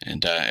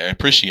 and I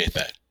appreciate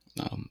that.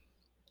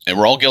 And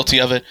we're all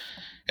guilty of it.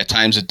 At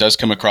times, it does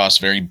come across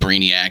very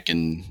brainiac,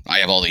 and I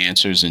have all the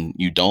answers, and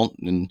you don't.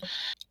 And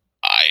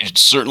I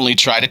certainly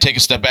try to take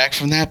a step back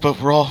from that,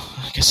 but we're all,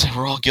 like I said,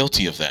 we're all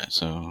guilty of that.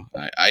 So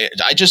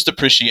I just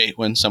appreciate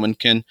when someone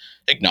can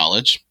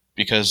acknowledge,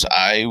 because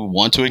I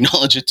want to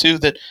acknowledge it too,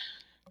 that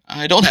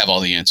I don't have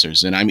all the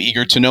answers, and I'm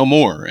eager to know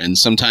more. And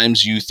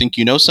sometimes you think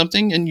you know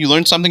something, and you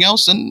learn something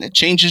else, and it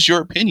changes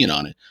your opinion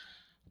on it.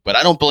 But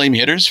I don't blame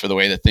hitters for the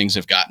way that things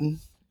have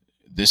gotten.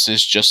 This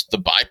is just the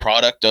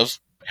byproduct of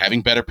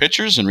having better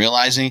pitchers and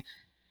realizing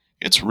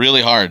it's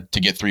really hard to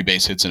get 3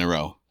 base hits in a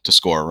row to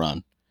score a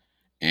run.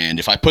 And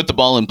if I put the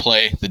ball in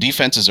play, the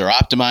defenses are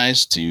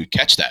optimized to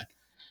catch that.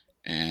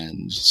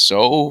 And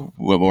so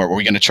are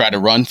we going to try to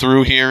run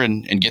through here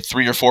and get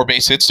 3 or 4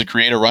 base hits to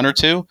create a run or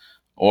two?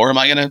 Or am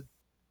I going to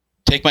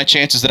take my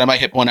chances that I might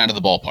hit one out of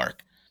the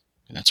ballpark?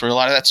 And that's where a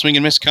lot of that swing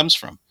and miss comes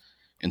from.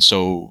 And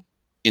so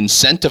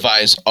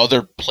incentivize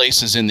other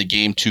places in the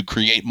game to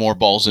create more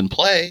balls in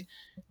play.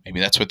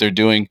 Maybe that's what they're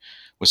doing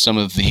with some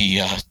of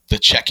the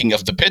checking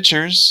of the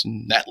pitchers,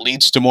 and that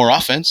leads to more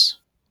offense.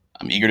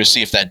 I'm eager to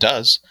see if that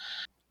does.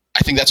 I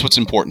think that's what's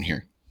important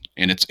here,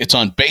 and it's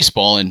on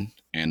baseball, and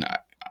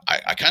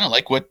I kind of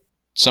like what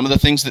some of the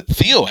things that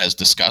Theo has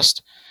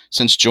discussed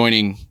since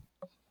joining.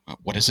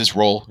 What is his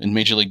role in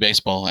Major League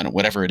Baseball? I don't,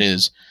 whatever it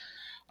is.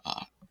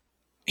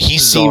 He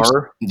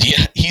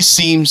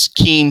seems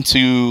keen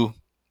to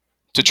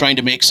trying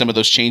to make some of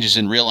those changes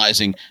and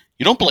realizing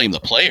you don't blame the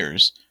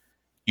players.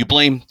 You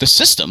blame the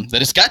system that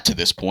has got to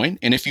this point,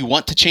 and if you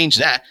want to change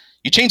that,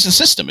 you change the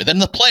system, and then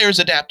the players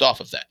adapt off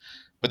of that.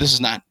 But this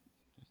is not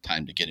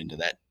time to get into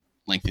that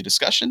lengthy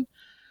discussion.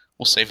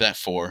 We'll save that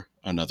for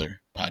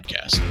another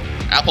podcast.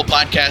 Apple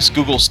Podcasts,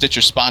 Google,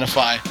 Stitcher,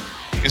 Spotify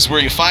is where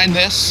you find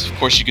this. Of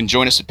course, you can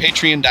join us at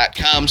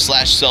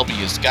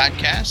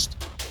patreon.com/SelbyIsGodcast,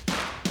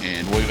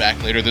 and we'll be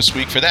back later this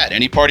week for that.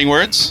 Any parting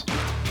words?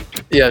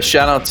 Yeah,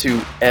 shout out to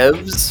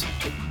Evs,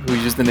 who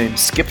used the name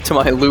Skip to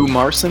My Lou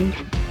Marson,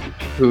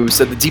 who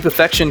said the deep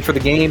affection for the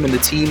game and the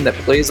team that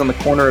plays on the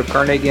corner of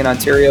Carnegie and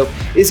Ontario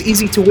is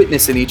easy to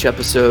witness in each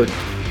episode.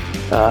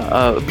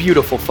 A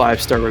beautiful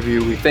 5-star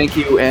review. We thank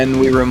you, and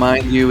we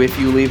remind you, if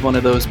you leave one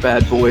of those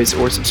bad boys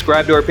or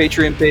subscribe to our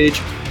Patreon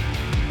page,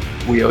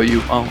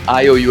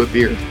 I owe you a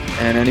beer.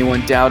 And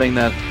anyone doubting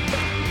that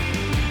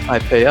I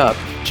pay up,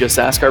 just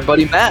ask our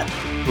buddy Matt,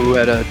 who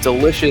had a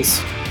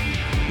delicious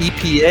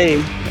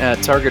EPA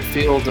at Target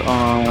Field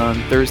on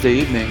Thursday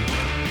evening,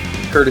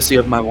 courtesy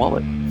of my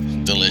wallet.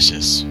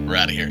 Delicious. We're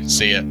out of here.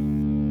 See ya.